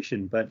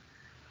restoration, but,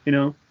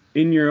 in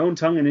your own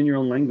tongue and in your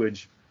own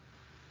language,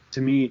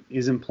 to me,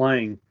 is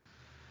implying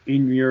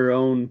in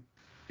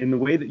the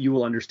way that you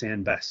will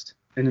understand best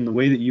and in the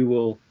way that you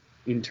will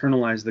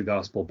internalize the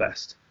gospel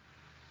best,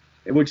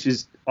 which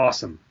is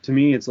awesome. To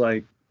me, it's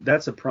like,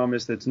 that's a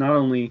promise that's not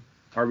only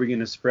are we going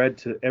to spread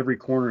to every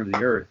corner of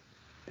the earth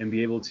and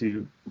be able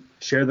to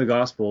share the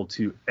gospel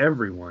to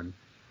everyone,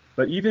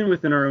 but even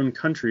within our own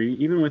country,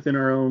 even within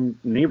our own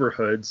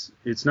neighborhoods,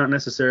 it's not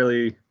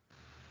necessarily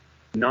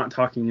not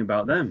talking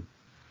about them.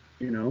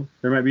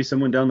 There might be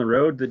someone down the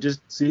road that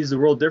just sees the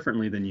world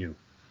differently than you.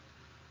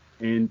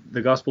 And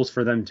the gospel's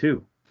for them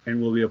too,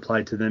 and will be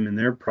applied to them in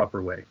their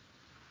proper way.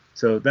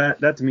 So that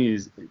to me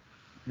is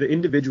the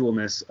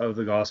individualness of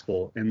the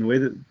gospel and the way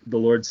that the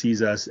Lord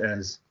sees us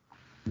as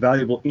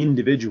valuable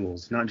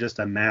individuals, not just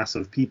a mass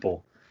of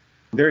people,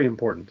 Very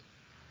important.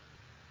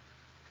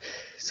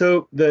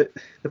 So the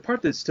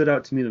part that stood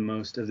out to me the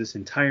most of this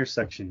entire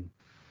section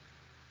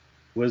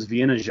was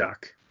Vienna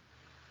Jacques.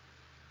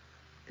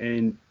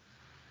 And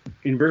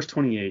in verse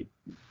 28,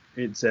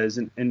 it says,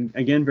 and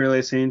again, verily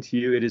I say unto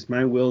you, it is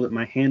my will that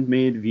my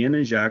handmaid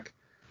Vienna Jacques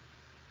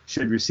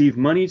should receive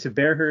money to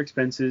bear her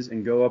expenses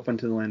and go up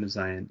unto the land of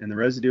Zion. And the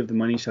residue of the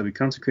money shall be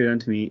consecrated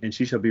unto me, and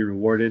she shall be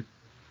rewarded,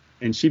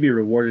 and she be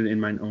rewarded in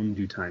mine own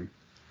due time.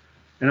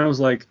 And I was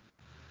like,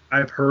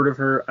 I've heard of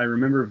her. I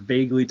remember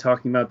vaguely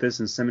talking about this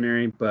in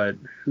seminary, but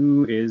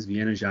who is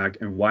Vienna Jacques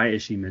and why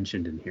is she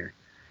mentioned in here?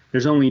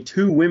 There's only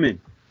 2 women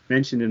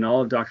mentioned in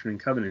all of Doctrine and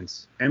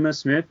Covenants, Emma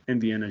Smith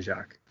and Vienna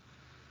Jacques.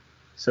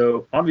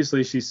 So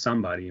obviously she's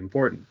somebody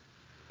important.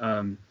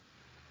 And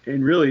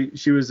really,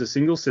 she was a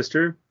single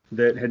sister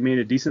that had made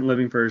a decent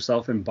living for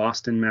herself in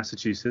Boston,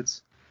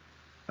 Massachusetts.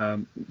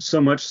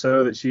 So much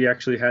so that she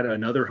actually had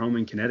another home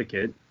in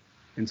Connecticut.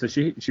 And so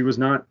she was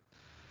not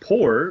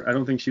poor. I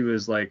don't think she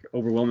was like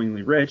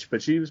overwhelmingly rich,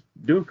 but she was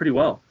doing pretty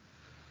well.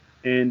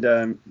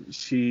 And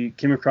she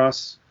came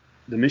across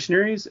the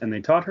missionaries and they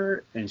taught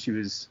her, and she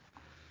was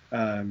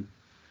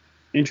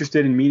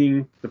interested in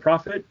meeting the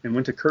prophet and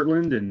went to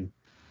Kirtland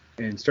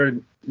and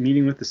started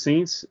meeting with the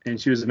saints, and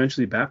she was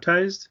eventually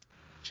baptized.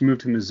 She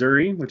moved to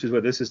Missouri, which is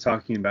what this is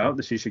talking about,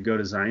 that she should go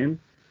to Zion.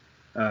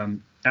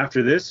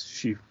 After this,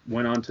 she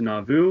went on to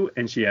Nauvoo,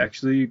 and she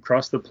actually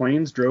crossed the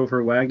plains, drove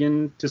her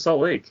wagon to Salt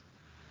Lake.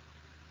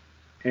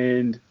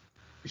 And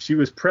she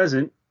was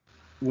present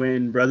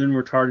when brethren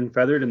were tarred and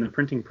feathered and the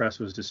printing press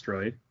was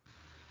destroyed.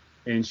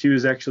 And she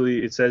was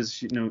actually, it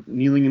says,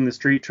 kneeling in the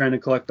street trying to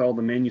collect all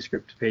the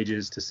manuscript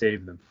pages to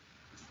save them.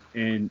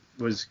 And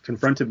was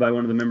confronted by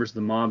one of the members of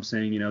the mob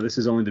saying, this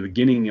is only the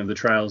beginning of the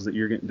trials that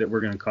we're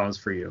going to cause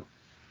for you.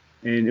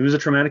 And it was a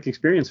traumatic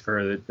experience for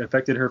her that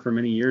affected her for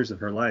many years of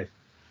her life.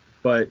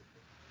 But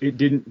it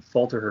didn't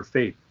falter her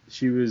faith.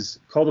 She was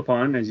called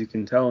upon, as you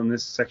can tell in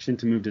this section,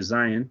 to move to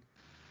Zion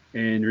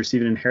and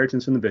receive an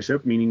inheritance from the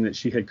bishop, meaning that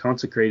she had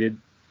consecrated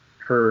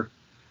her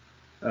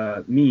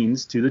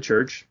means to the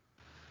church,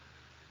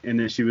 and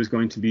that she was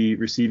going to be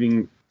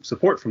receiving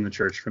support from the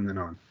church from then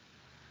on.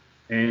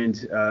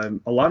 And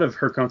a lot of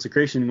her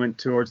consecration went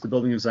towards the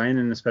building of Zion,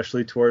 and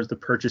especially towards the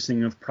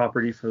purchasing of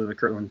property for the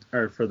Kirtland,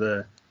 or for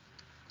the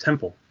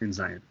temple in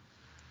Zion.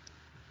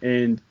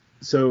 And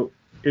so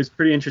it's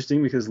pretty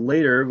interesting because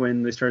later,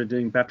 when they started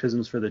doing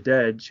baptisms for the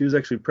dead, she was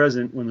actually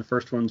present when the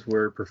first ones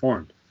were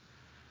performed.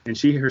 And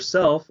she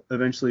herself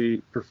eventually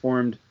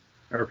performed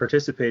or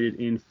participated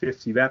in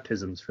 50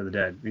 baptisms for the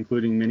dead,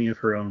 including many of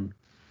her own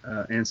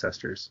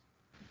ancestors.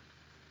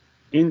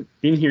 In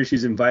here,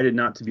 she's invited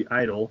not to be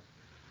idle,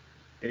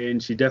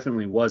 and she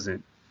definitely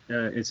wasn't.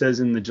 It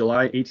says in the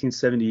July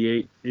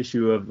 1878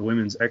 issue of the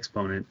Women's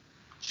Exponent,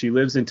 she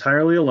lives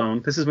entirely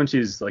alone. This is when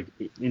she's like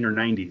in her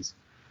 90s.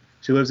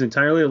 She lives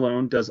entirely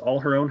alone, does all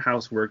her own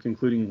housework,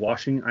 including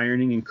washing,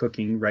 ironing, and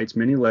cooking, writes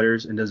many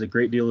letters, and does a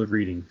great deal of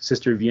reading.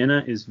 Sister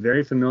Vienna is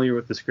very familiar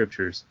with the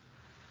scriptures.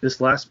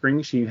 This last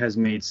spring, she has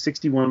made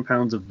 61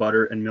 pounds of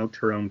butter and milked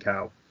her own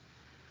cow.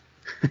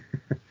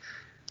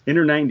 In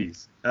her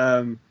 90s.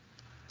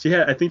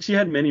 I think she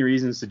had many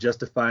reasons to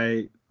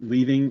justify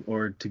leaving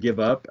or to give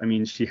up. I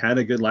mean, she had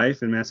a good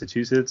life in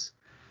Massachusetts,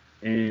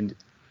 and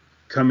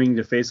coming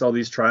to face all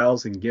these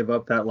trials and give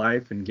up that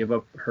life and give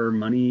up her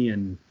money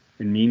and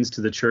means to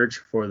the church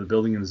for the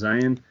building of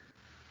Zion,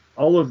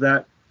 all of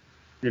that,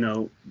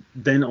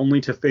 then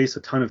only to face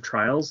a ton of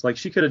trials. Like,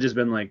 she could have just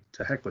been like,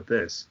 to heck with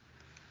this.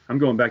 I'm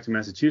going back to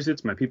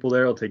Massachusetts. My people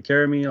there will take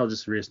care of me. I'll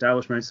just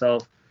reestablish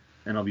myself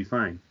and I'll be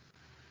fine.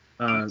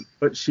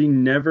 But she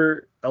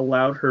never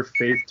allowed her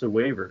faith to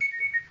waver.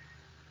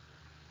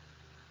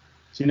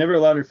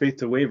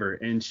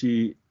 And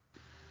she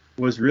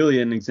was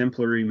really an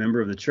exemplary member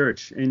of the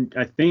church. And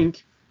I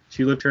think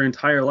she lived her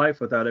entire life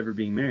without ever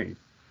being married.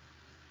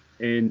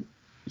 And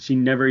she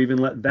never even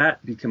let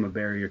that become a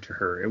barrier to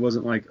her. It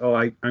wasn't like, oh,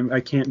 I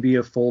can't be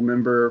a full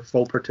member,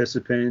 full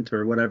participant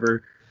or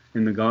whatever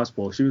in the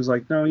gospel. She was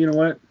like, no, you know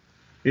what?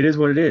 It is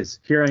what it is.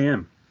 Here I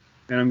am.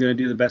 And I'm going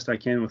to do the best I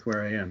can with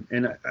where I am.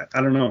 And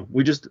I don't know.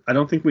 I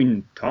don't think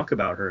we talk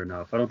about her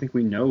enough. I don't think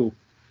we know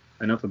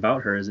enough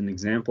about her as an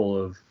example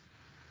of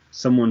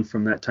someone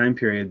from that time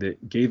period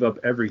that gave up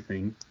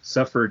everything,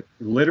 suffered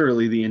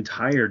literally the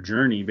entire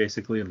journey,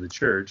 basically, of the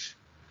church,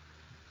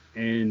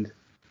 and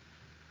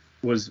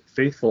was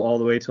faithful all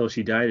the way till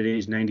she died at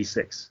age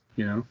 96,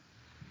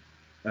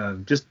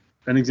 just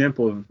an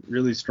example of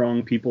really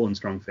strong people and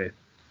strong faith.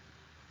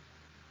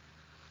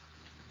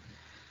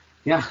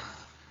 Yeah,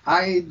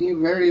 I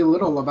knew very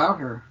little about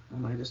her,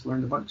 and I just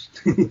learned a bunch.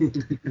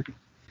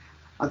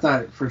 I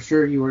thought for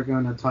sure you were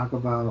going to talk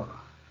about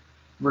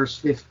verse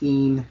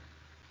 15,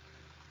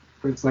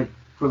 where it's like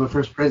for the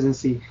first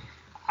presidency.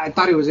 I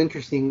thought it was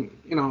interesting,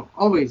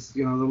 always,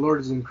 the Lord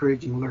is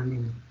encouraging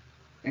learning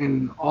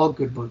in all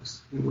good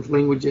books, and with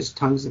languages,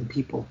 tongues, and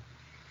people.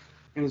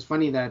 And it's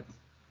funny that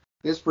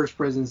this first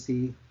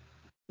presidency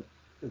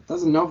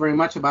doesn't know very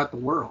much about the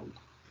world,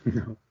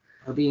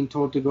 or being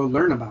told to go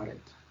learn about it.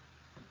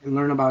 and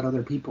learn about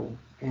other people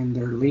and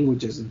their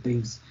languages and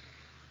things.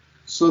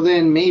 So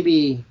then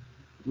maybe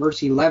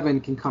verse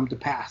 11 can come to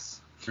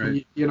pass.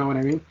 Right. You know what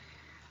I mean?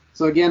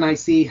 So again, I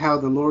see how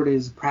the Lord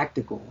is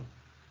practical,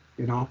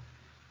 you know,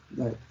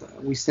 that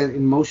we set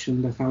in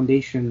motion the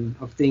foundation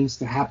of things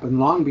to happen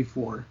long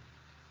before.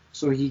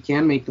 So he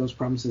can make those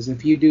promises.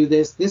 If you do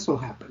this, this will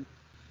happen.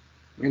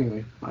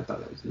 Anyway, I thought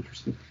that was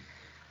interesting.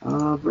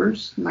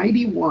 Verse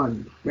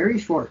 91, very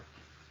short.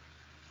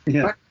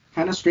 Yeah. But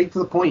kind of straight to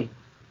the point.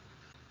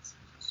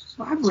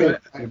 So I've read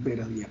quite a bit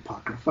of the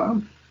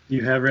Apocrypha.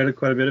 You have read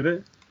quite a bit of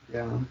it?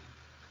 Yeah.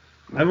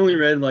 I've only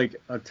read like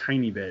a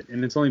tiny bit,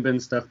 and it's only been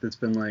stuff that's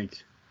been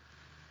like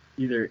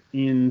either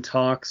in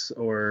talks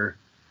or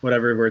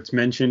whatever where it's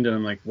mentioned, and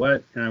I'm like,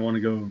 what? And I want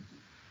to go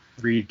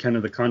read kind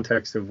of the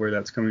context of where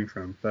that's coming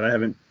from, but I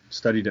haven't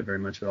studied it very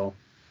much at all.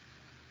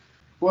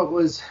 What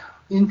was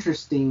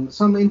interesting,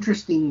 some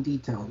interesting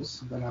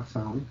details that I've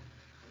found.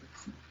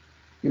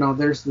 You know,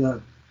 there's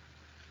the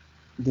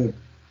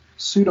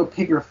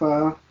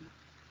pseudepigrapha,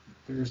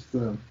 there's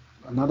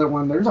another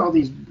one, there's all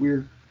these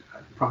weird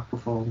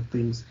apocryphal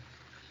things.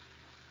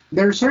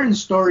 There are certain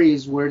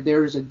stories where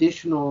there's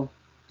additional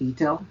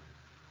detail.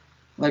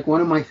 Like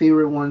one of my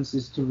favorite ones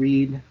is to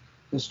read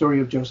the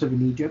story of Joseph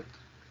in Egypt.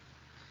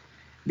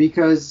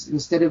 Because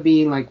instead of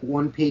being like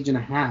 1.5 pages,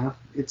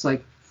 it's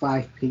like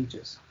 5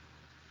 pages.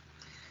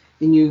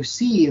 And you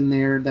see in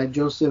there that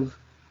Joseph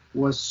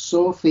was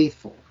so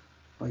faithful.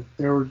 Like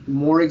there were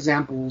more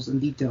examples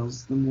and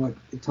details than what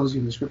it tells you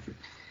in the scripture.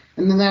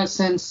 And in that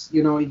sense,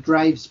 you know, it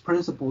drives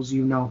principles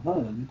you know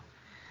home.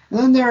 And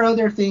then there are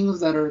other things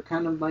that are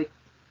kind of like,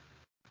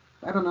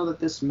 I don't know that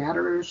this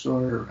matters,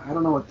 or I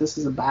don't know what this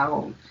is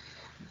about.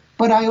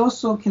 But I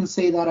also can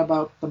say that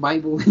about the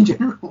Bible in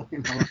general.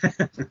 You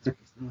know,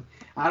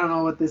 I don't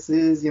know what this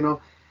is. You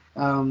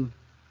know,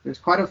 there's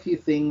quite a few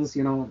things.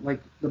 You know, like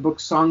the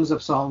book Songs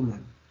of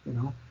Solomon. You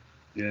know,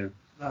 yeah,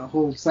 the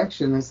whole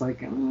section is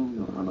like, I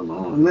don't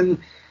know. And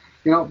then,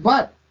 you know,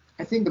 but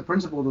I think the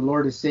principle the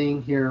Lord is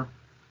saying here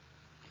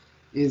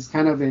is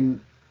kind of in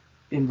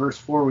verse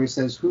 4 where he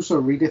says, "Whoso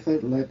readeth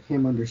it, let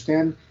him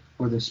understand.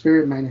 For the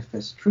Spirit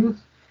manifests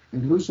truth,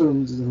 and whoso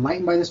is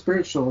enlightened by the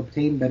Spirit shall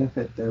obtain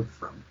benefit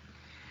therefrom."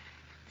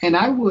 And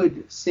I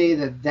would say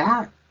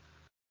that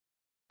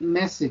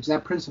message,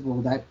 that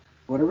principle, that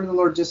whatever the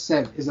Lord just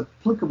said is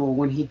applicable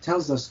when he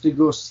tells us to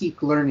go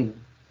seek learning,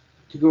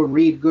 to go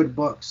read good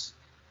books,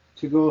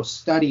 to go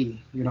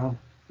study, you know,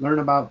 learn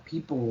about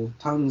people,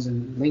 tongues,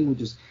 and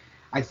languages.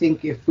 I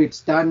think if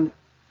it's done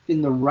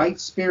in the right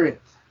spirit,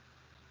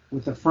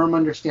 with a firm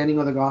understanding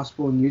of the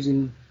gospel and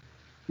using,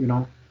 you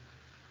know,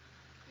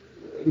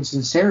 in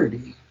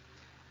sincerity,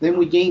 then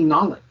we gain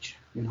knowledge.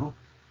 You know,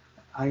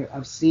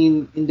 I've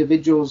seen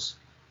individuals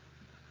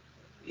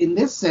in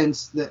this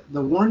sense that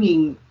the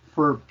warning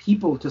for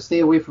people to stay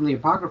away from the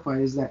Apocrypha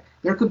is that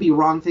there could be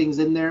wrong things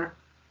in there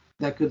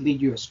that could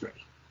lead you astray.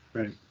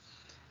 Right.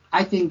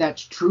 I think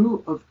that's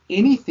true of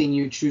anything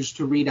you choose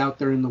to read out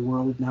there in the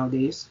world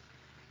nowadays.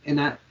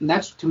 And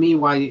that's to me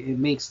why it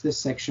makes this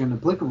section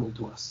applicable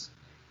to us.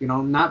 You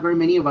know, not very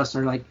many of us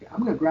are like, I'm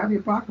going to grab the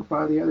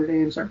Apocrypha the other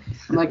day and start.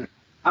 I'm like,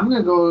 I'm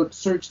going to go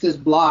search this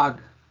blog,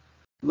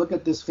 look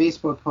at this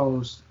Facebook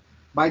post,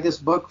 buy this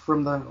book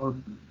or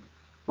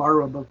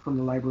borrow a book from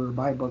the library, or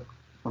buy a book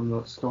from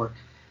the store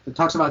that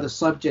talks about the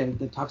subject,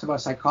 that talks about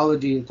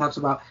psychology, that talks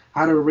about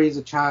how to raise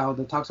a child,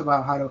 that talks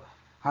about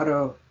how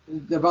to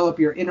develop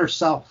your inner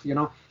self. You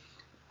know,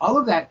 all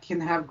of that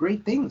can have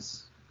great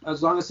things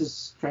as long as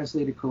it's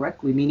translated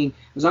correctly, meaning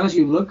as long as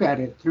you look at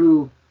it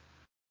through,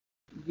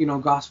 you know,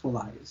 gospel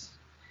eyes.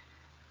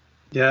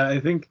 Yeah, I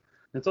think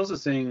it's also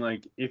saying,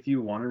 like, if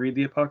you want to read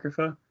the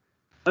Apocrypha,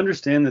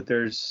 understand that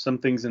there's some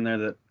things in there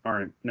that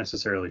aren't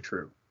necessarily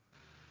true.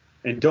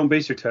 And don't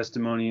base your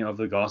testimony of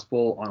the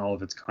gospel on all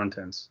of its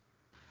contents.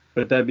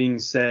 But that being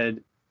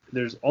said,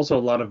 there's also a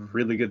lot of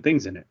really good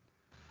things in it.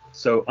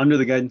 So under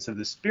the guidance of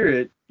the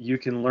Spirit, you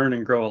can learn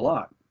and grow a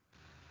lot.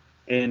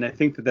 And I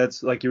think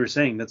that's, like you were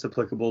saying, that's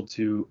applicable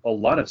to a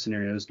lot of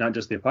scenarios, not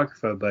just the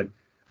Apocrypha, but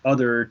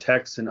other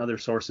texts and other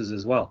sources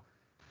as well.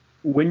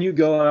 When you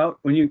go out,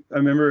 I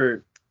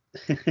remember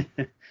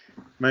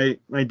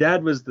my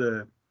dad was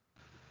the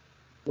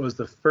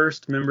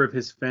first member of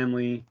his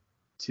family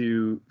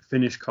to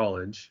finish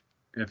college,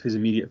 of his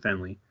immediate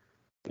family.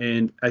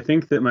 And I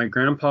think that my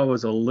grandpa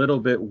was a little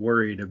bit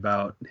worried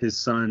about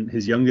his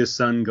youngest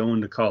son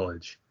going to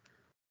college.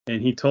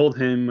 And he told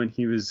him when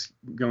he was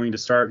going to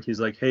start, he's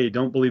like, hey,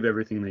 don't believe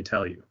everything they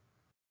tell you.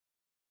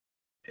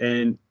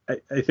 And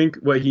I think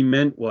what he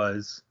meant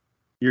was,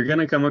 you're going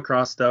to come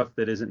across stuff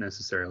that isn't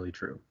necessarily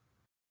true.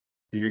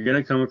 You're going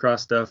to come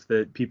across stuff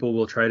that people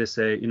will try to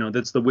say, you know,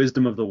 that's the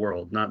wisdom of the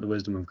world, not the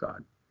wisdom of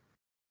God.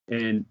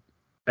 And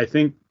I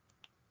think,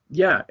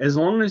 yeah, as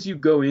long as you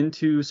go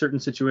into certain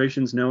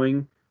situations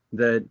knowing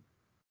that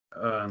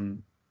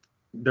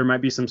there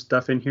might be some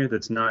stuff in here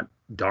that's not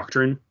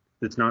doctrine,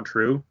 that's not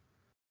true,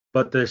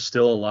 but there's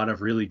still a lot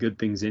of really good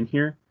things in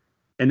here,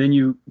 and then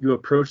you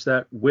approach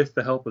that with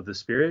the help of the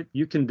Spirit,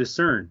 you can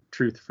discern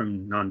truth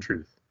from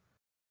non-truth.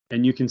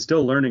 And you can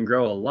still learn and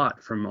grow a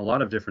lot from a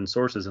lot of different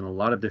sources and a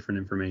lot of different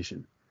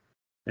information.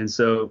 And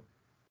so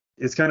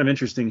it's kind of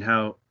interesting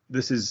how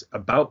this is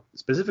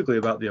specifically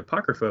about the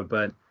Apocrypha,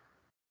 but,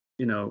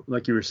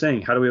 like you were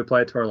saying, how do we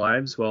apply it to our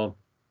lives? Well,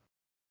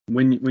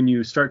 when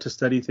you start to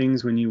study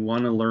things, when you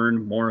want to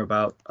learn more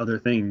about other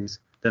things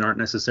that aren't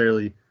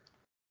necessarily,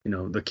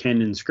 the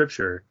canon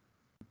scripture,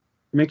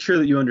 make sure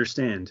that you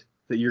understand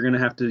that you're going to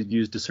have to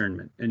use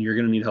discernment and you're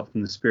going to need help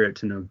from the Spirit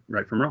to know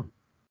right from wrong.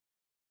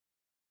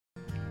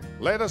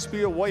 Let us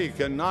be awake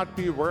and not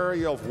be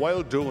weary of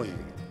well-doing,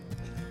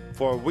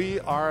 for we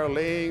are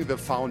laying the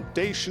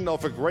foundation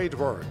of a great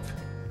work,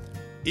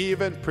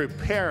 even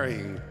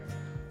preparing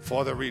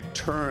for the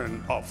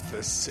return of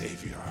the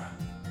Savior.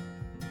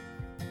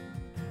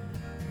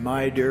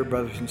 My dear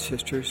brothers and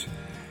sisters,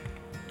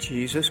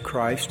 Jesus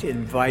Christ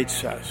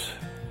invites us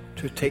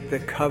to take the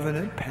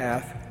covenant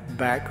path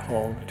back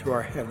home to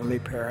our heavenly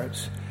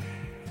parents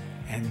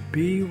and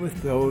be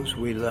with those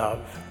we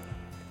love.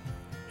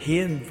 He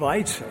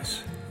invites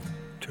us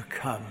to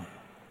come,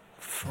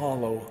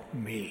 follow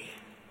me.